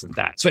needed wasn't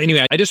that. So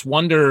anyway, I just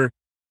wonder,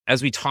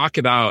 as we talk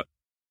about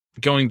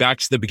going back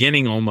to the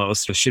beginning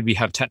almost, should we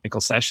have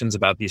technical sessions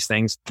about these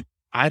things?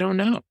 I don't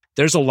know.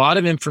 There's a lot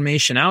of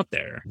information out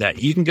there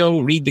that you can go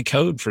read the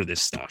code for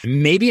this stuff.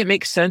 Maybe it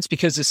makes sense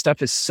because this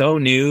stuff is so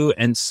new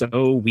and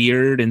so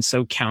weird and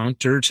so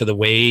counter to the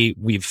way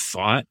we've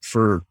thought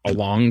for a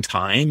long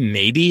time.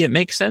 Maybe it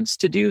makes sense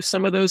to do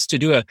some of those, to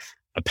do a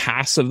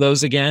pass of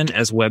those again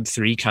as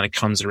Web3 kind of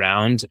comes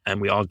around and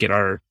we all get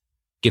a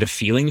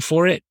feeling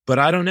for it. But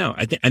I don't know.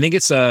 I think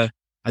it's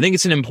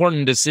an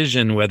important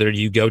decision whether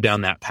you go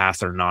down that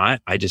path or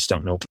not. I just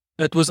don't know.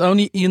 It was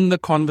only in the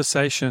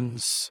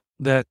conversations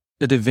that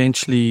it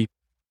eventually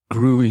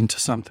grew into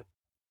something.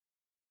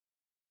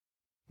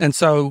 And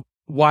so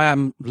why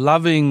I'm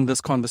loving this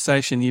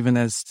conversation, even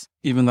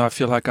though I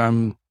feel like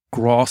I'm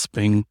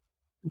grasping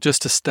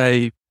just to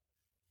stay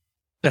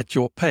at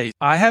your pace.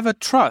 I have a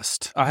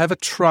trust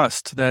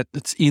that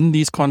it's in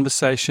these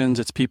conversations,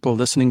 it's people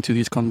listening to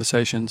these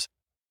conversations.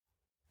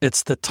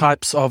 It's the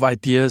types of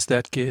ideas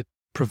that get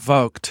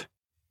provoked,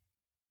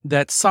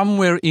 that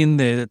somewhere in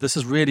there, this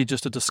is really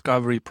just a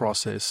discovery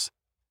process.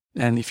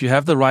 And if you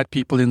have the right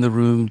people in the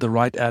room, the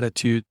right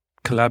attitude,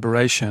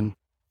 collaboration,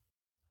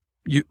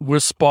 we're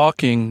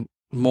sparking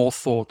more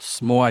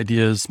thoughts, more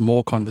ideas,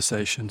 more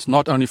conversations,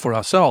 not only for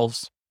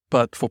ourselves,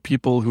 but for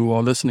people who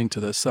are listening to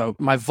this. So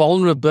my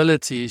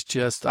vulnerability is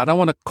just, I don't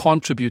want to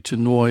contribute to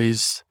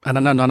noise, and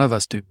I know none of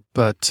us do,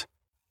 but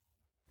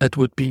it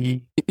would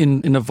be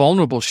in a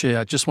vulnerable share.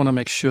 I just want to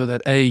make sure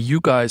that A,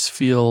 you guys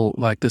feel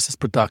like this is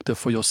productive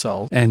for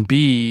yourself, and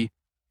B,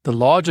 the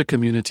larger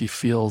community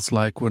feels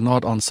like we're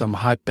not on some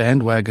hype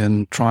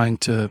bandwagon trying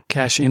to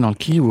cash in on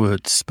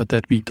keywords, but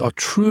that we are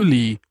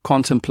truly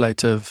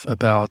contemplative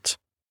about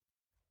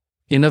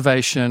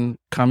innovation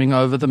coming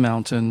over the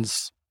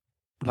mountains,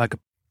 like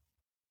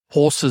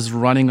horses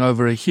running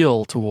over a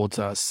hill towards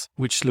us,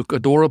 which look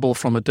adorable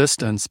from a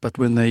distance, but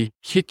when they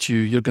hit you,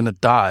 you're going to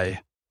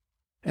die.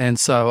 And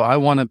so I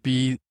want to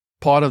be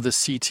part of the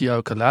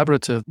CTO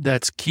collaborative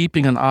that's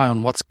keeping an eye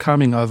on what's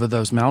coming over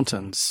those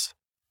mountains.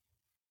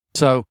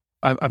 So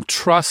I'm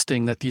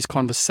trusting that these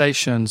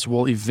conversations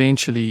will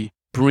eventually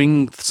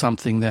bring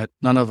something that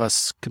none of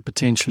us can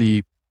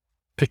potentially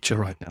picture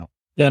right now.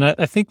 Yeah, and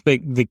I think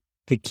the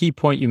key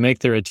point you make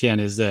there, Etienne,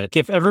 is that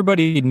if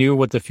everybody knew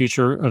what the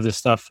future of this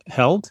stuff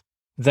held,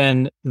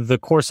 then the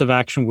course of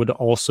action would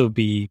also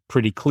be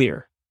pretty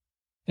clear.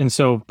 And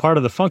so part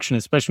of the function,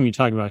 especially when you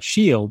talk about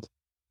Shield,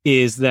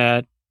 is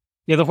that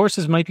the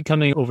horses might be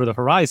coming over the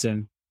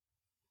horizon,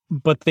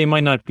 but they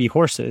might not be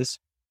horses,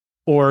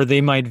 or they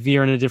might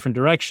veer in a different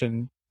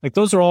direction. Like,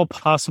 those are all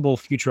possible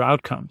future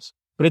outcomes.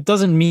 but it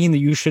doesn't mean that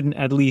you shouldn't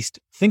at least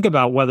think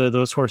about whether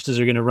those horses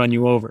are going to run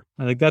you over.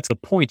 I think that's the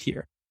point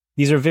here.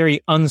 These are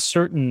very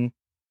uncertain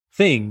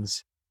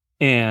things.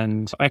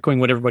 And echoing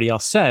what everybody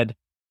else said,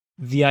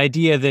 the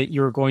idea that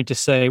you're going to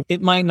say,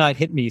 it might not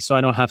hit me, so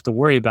I don't have to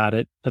worry about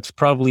it, that's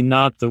probably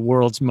not the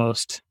world's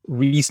most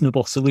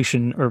reasonable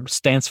solution or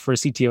stance for a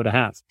CTO to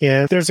have.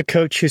 Yeah, there's a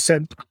coach who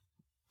said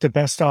the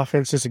best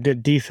offense is a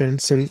good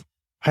defense. And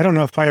I don't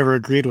know if I ever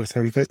agreed with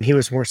him, but he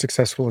was more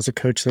successful as a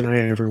coach than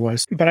I ever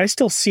was. But I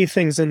still see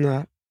things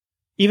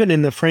even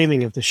in the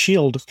framing of the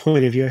shield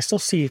point of view, I still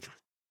see,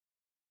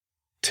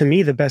 to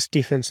me, the best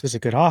defense is a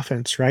good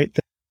offense, right?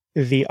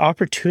 The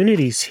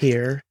opportunities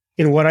here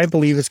in what I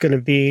believe is going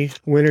to be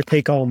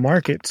winner-take-all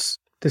markets.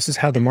 This is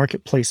how the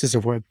marketplaces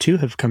of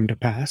Web2 have come to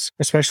pass,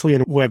 especially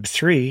in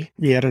Web3.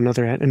 Yet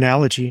another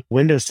analogy.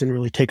 Windows didn't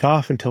really take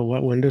off until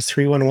Windows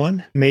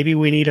 3.1.1? Maybe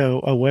we need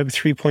a Web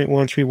 3.1,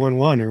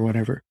 3.1 or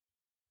whatever.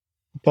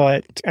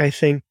 But I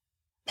think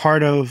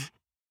part of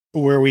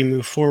where we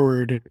move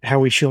forward, how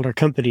we shield our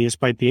company is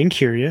by being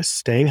curious,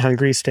 staying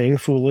hungry, staying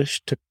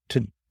foolish, to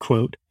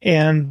quote,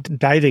 and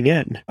diving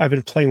in. I've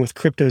been playing with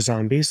crypto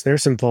zombies.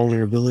 There's some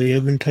vulnerability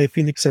I've been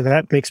typing, so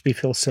that makes me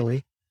feel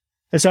silly.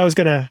 And so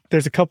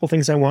there's a couple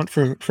things I want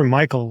from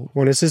Michael.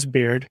 One is his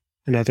beard,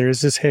 another is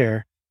his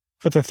hair.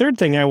 But the third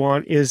thing I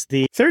want is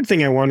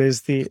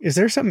is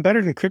there something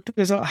better than crypto?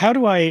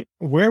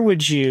 Where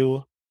would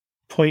you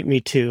point me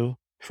to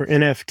for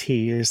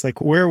NFTs? Like,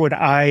 where would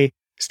I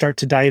start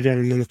to dive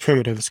in the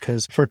primitives?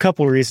 Because for a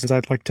couple of reasons,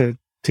 I'd like to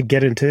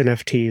get into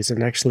NFTs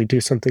and actually do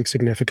something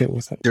significant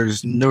with it.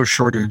 There's no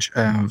shortage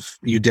of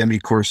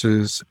Udemy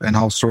courses and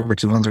all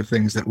sorts of other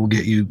things that will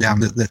get you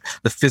down the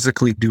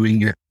physically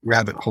doing it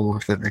rabbit hole,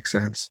 if that makes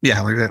sense.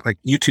 Yeah, like that, like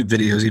YouTube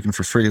videos, even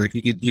for free. Like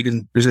you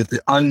can, there's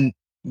an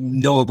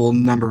unknowable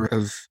number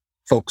of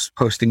folks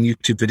posting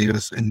YouTube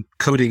videos and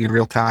coding in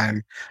real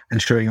time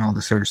and showing all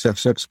this sort of stuff.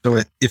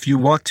 So if you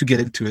want to get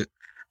into it,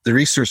 the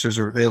resources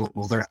are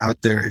available. They're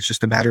out there. It's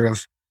just a matter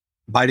of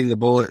biting the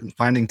bullet and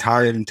finding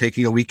time and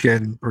taking a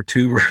weekend or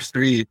two or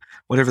three,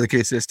 whatever the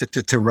case is,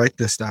 to write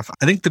this stuff.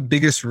 I think the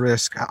biggest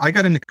risk, I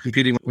got into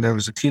computing when I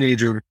was a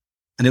teenager,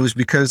 and it was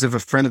because of a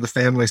friend of the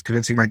family's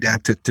convincing my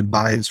dad to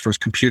buy his first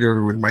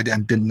computer when my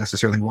dad didn't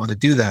necessarily want to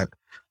do that.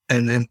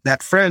 And then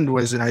that friend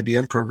was an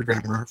IBM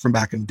programmer from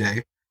back in the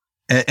day.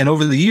 And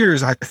over the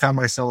years, I found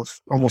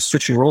myself almost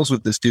switching roles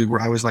with this dude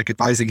where I was like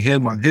advising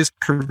him on his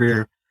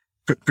career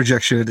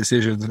projection and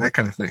decisions and that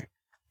kind of thing.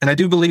 And I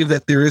do believe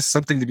that there is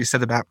something to be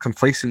said about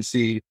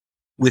complacency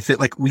with it.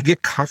 Like, we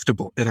get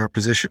comfortable in our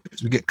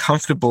positions. We get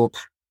comfortable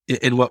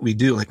in what we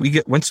do. Like,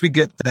 once we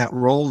get that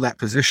role, that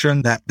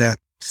position, that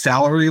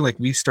salary, like,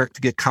 we start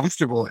to get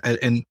comfortable,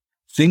 and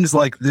things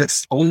like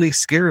this only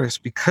scare us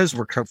because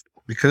we're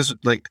comfortable, because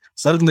like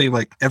suddenly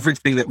like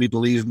everything that we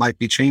believe might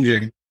be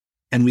changing,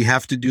 and we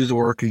have to do the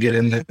work and get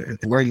in there and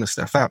learn this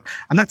stuff out.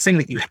 I'm not saying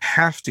that you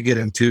have to get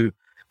into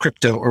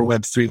crypto or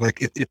Web3.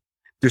 Like,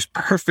 there's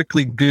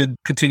perfectly good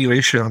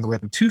continuation on the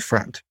Web2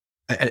 front.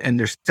 And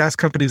there's SaaS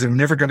companies that are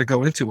never going to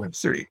go into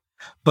Web3.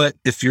 But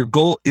if your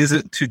goal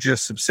isn't to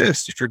just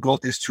subsist, if your goal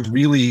is to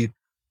really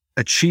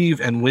achieve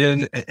and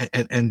win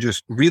and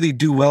just really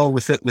do well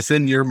with it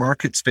within your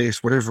market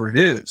space, whatever it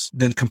is,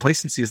 then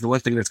complacency is the one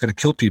thing that's going to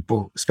kill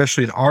people,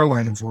 especially in our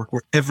line of work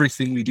where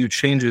everything we do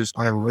changes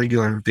on a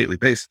regular daily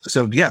basis.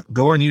 So yeah,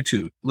 go on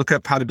YouTube, look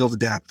up how to build a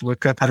dApp,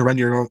 look up how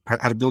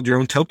to build your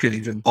own token.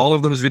 Even all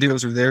of those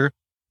videos are there.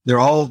 They're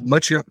all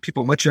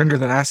people much younger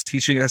than us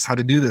teaching us how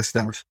to do this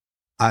stuff.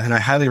 And I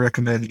highly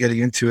recommend getting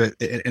into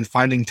it and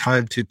finding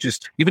time to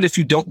just, even if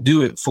you don't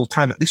do it full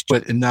time, at least do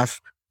it enough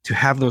to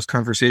have those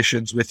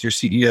conversations with your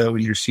CEO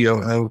and your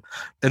COO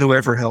and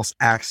whoever else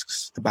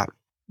asks about it.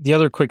 The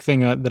other quick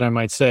thing that I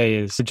might say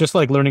is, just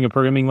like learning a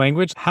programming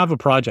language, have a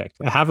project,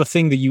 have a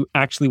thing that you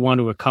actually want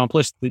to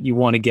accomplish, that you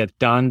want to get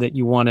done, that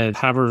you want to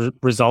have a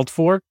result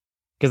for.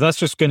 Because that's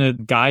just going to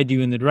guide you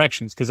in the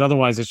directions. Because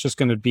otherwise, it's just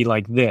going to be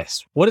like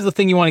this. What is the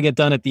thing you want to get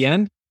done at the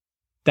end?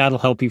 That'll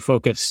help you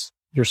focus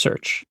your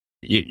search.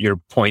 Your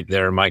point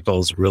there, Michael,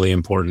 is really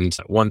important.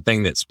 One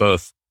thing that's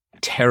both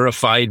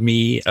terrified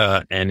me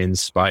and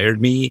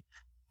inspired me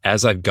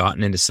as I've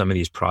gotten into some of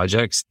these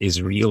projects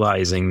is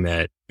realizing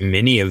that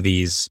many of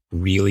these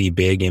really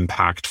big,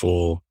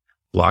 impactful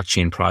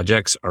blockchain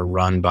projects are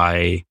run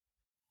by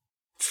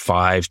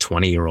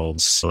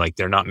 20-year-olds. So like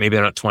maybe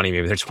they're not 20,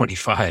 maybe they're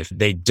 25.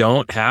 They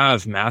don't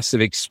have massive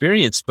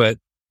experience, but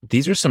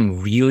these are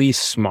some really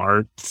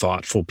smart,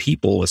 thoughtful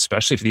people,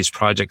 especially for these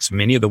projects.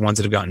 Many of the ones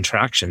that have gotten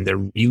traction, they're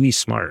really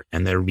smart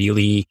and they're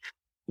really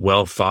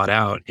well thought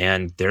out,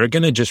 and they're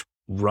going to just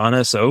run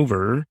us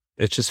over.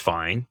 It's just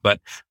fine, but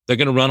they're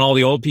going to run all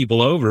the old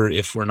people over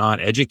if we're not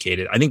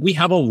educated. I think we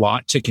have a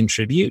lot to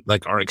contribute.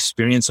 Like, our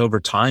experience over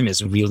time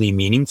is really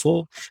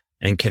meaningful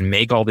and can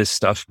make all this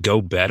stuff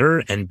go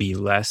better and be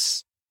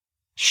less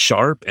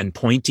sharp and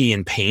pointy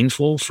and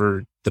painful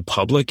for the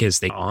public as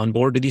they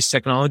onboard to these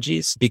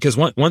technologies. Because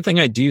one thing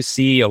I do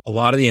see, a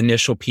lot of the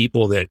initial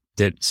people that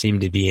seem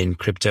to be in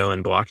crypto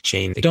and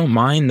blockchain, they don't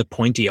mind the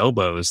pointy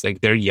elbows.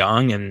 Like, they're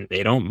young and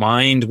they don't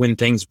mind when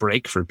things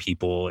break for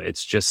people.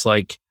 It's just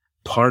like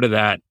part of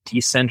that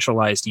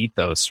decentralized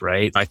ethos,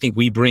 right? I think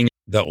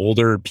the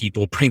older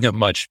people bring a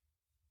much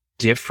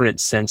different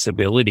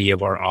sensibility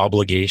of our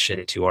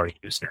obligation to our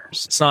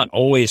users. It's not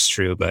always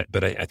true, but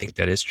I think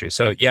that is true.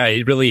 So yeah,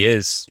 it really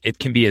is. It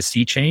can be a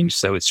sea change.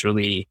 So it's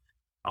really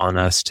on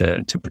us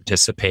to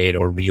participate,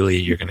 or really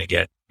you're going to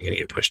get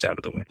pushed out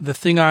of the way. The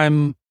thing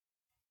I'm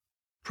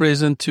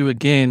present to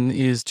again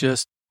is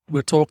just,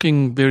 we're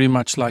talking very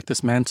much like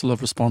this mantle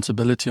of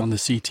responsibility on the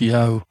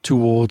CTO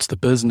towards the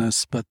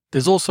business, but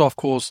there's also, of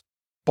course,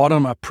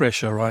 bottom-up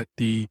pressure, right?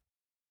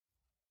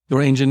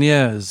 Your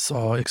engineers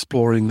are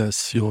exploring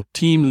this. Your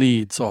team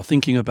leads are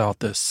thinking about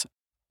this.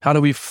 How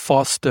do we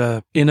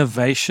foster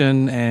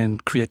innovation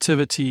and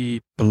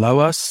creativity below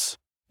us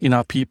in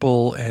our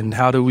people? And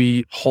how do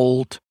we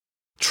hold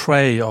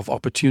tray of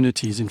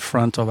opportunities in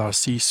front of our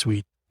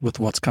C-suite with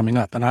what's coming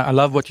up? And I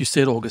love what you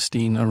said,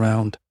 Augustine,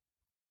 around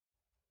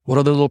what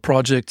are the little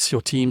projects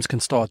your teams can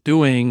start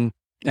doing,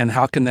 and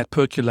how can that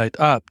percolate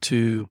up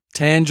to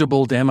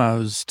tangible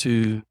demos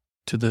to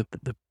the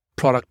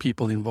product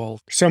people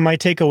involved. So my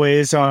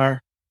takeaways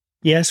are,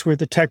 yes, we're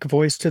the tech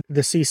voice to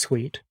the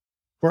C-suite.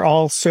 We're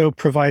also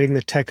providing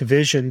the tech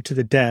vision to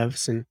the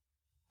devs. And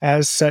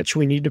as such,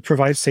 we need to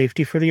provide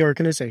safety for the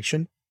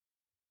organization.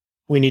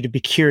 We need to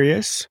be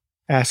curious,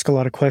 ask a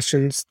lot of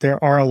questions.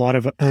 There are a lot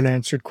of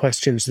unanswered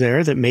questions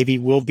there that maybe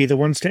we'll be the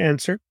ones to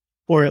answer,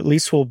 or at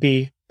least we'll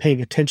be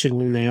paying attention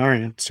when they are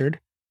answered.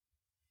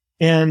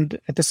 And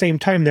at the same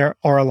time, there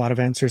are a lot of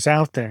answers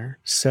out there.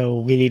 So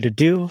we need to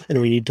do, and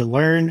we need to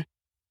learn,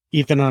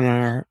 even on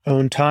our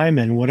own time,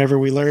 and whatever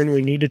we learn,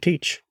 we need to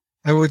teach.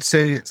 I would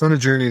say it's not a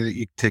journey that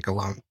you take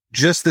alone.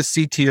 Just the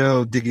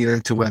CTO digging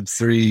into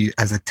Web3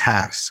 as a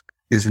task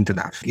isn't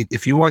enough.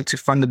 If you want to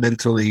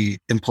fundamentally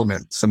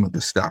implement some of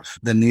this stuff,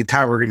 then the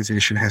entire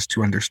organization has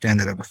to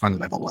understand it at a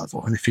fundamental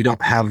level. And if you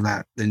don't have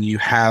that, then you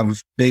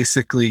have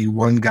basically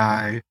one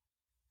guy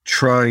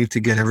trying to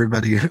get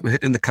everybody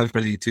in the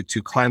company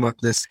to climb up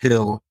this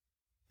hill,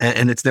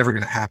 and it's never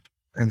going to happen.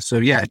 And so,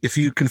 yeah, if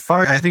you can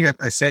find, I think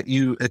I sent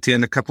you,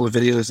 Etienne, a couple of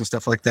videos and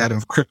stuff like that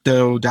of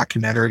crypto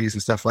documentaries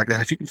and stuff like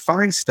that. If you can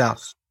find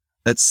stuff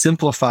that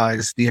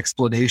simplifies the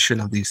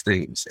explanation of these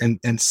things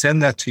and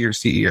send that to your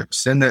CEO,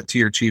 send that to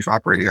your chief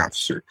operating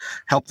officer,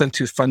 help them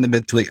to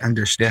fundamentally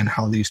understand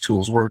how these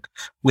tools work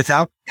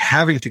without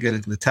having to get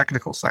into the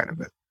technical side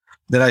of it,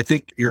 then I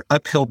think your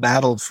uphill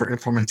battle for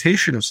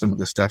implementation of some of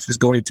this stuff is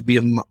going to be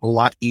a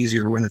lot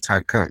easier when the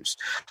time comes.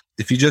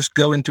 If you just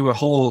go into a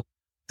hole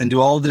and do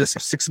all this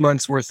 6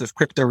 months worth of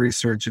crypto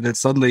research, and then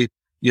suddenly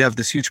you have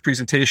this huge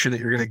presentation that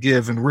you're going to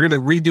give, and we're going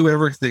to redo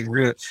everything.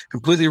 We're going to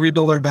completely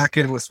rebuild our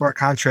backend with smart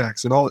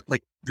contracts and all.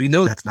 Like, we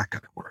know that's not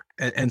going to work.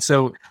 And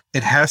so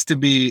it has to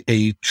be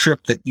a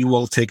trip that you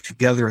all take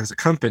together as a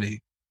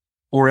company,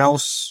 or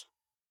else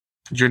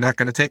you're not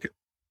going to take it.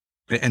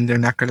 And they're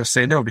not going to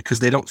say no, because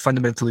they don't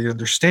fundamentally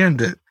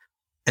understand it,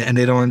 and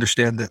they don't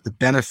understand the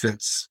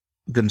benefits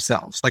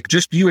themselves. Like,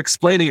 just you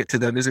explaining it to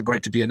them isn't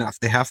going to be enough.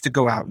 They have to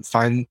go out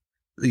and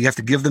you have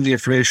to give them the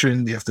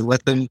information. You have to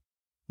let them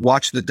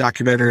watch the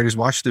documentaries,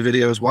 watch the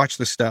videos, watch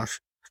the stuff,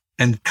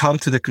 and come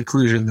to the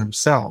conclusion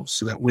themselves,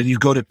 so that when you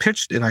go to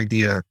pitch an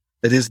idea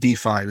that is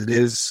DeFi, that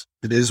is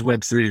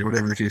Web3, or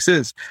whatever the case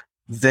is,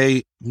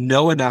 they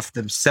know enough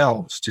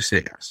themselves to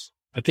say yes.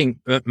 I think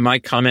my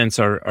comments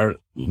are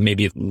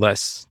maybe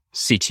less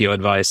CTO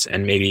advice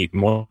and maybe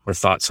more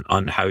thoughts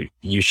on how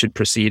you should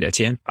proceed,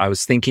 Etienne. I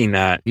was thinking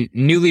that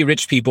newly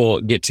rich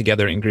people get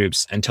together in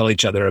groups and tell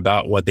each other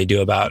about what they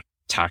do about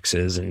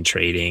taxes and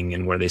trading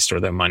and where they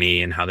store their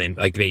money and how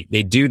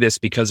they do this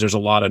because there's a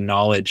lot of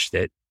knowledge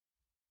that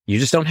you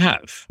just don't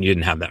have. You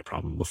didn't have that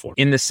problem before.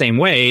 In the same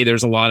way,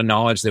 there's a lot of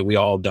knowledge that we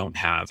all don't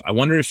have. I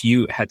wonder if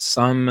you had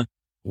some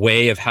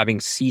way of having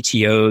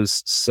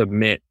CTOs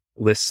submit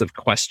lists of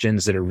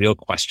questions that are real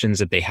questions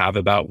that they have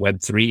about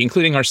Web3,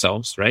 including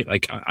ourselves, right?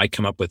 Like, I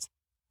come up with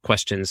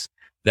questions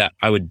that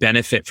I would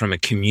benefit from a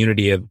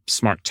community of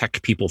smart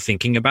tech people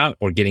thinking about,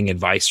 or getting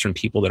advice from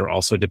people that are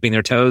also dipping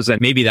their toes.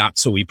 And maybe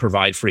that's what we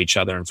provide for each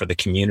other and for the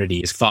community,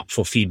 is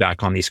thoughtful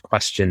feedback on these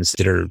questions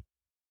that are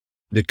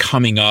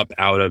coming up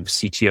out of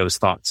CTO's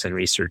thoughts and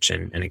research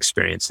and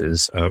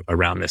experiences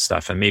around this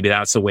stuff. And maybe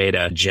that's a way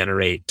to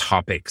generate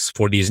topics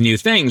for these new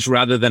things,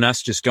 rather than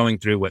us just going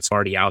through what's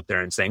already out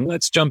there and saying,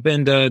 let's jump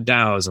into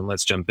DAOs and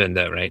let's jump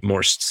into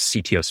more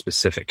CTO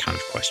specific kind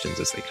of questions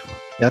as they come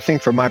up. I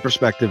think from my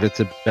perspective, it's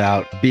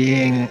about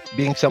being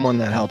someone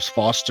that helps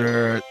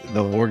foster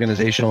the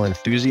organizational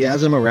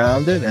enthusiasm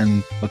around it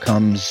and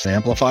becomes an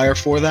amplifier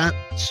for that,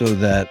 so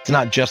that it's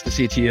not just the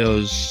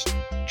CTO's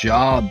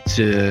job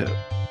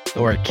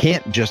or it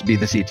can't just be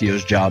the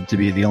CTO's job to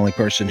be the only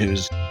person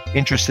who's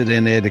interested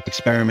in it,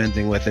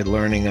 experimenting with it,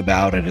 learning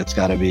about it. It's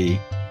got to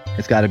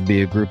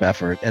be a group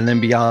effort. And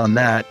then beyond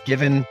that,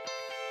 given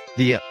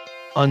the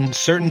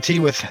uncertainty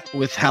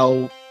with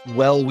how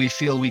well we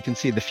feel we can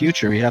see the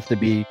future. We have to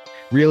be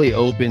really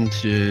open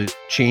to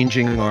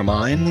changing our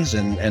minds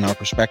and our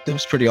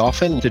perspectives pretty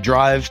often. To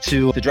drive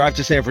to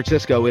San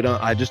Francisco,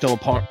 I just don't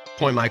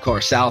point my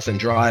car south and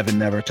drive and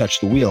never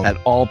touch the wheel. At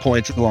all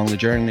points along the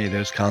journey,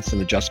 there's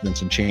constant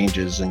adjustments and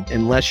changes. And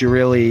unless you're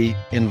really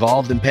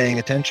involved in paying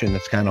attention,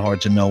 it's kind of hard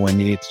to know when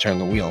you need to turn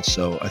the wheel.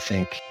 So I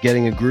think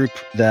getting a group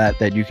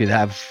that you could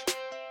have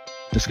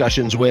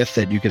discussions with,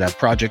 that you could have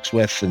projects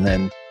with, and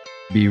then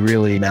be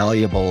really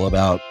malleable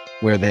about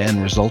where the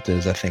end result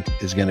is, I think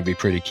is going to be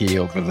pretty key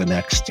over the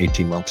next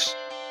 18 months.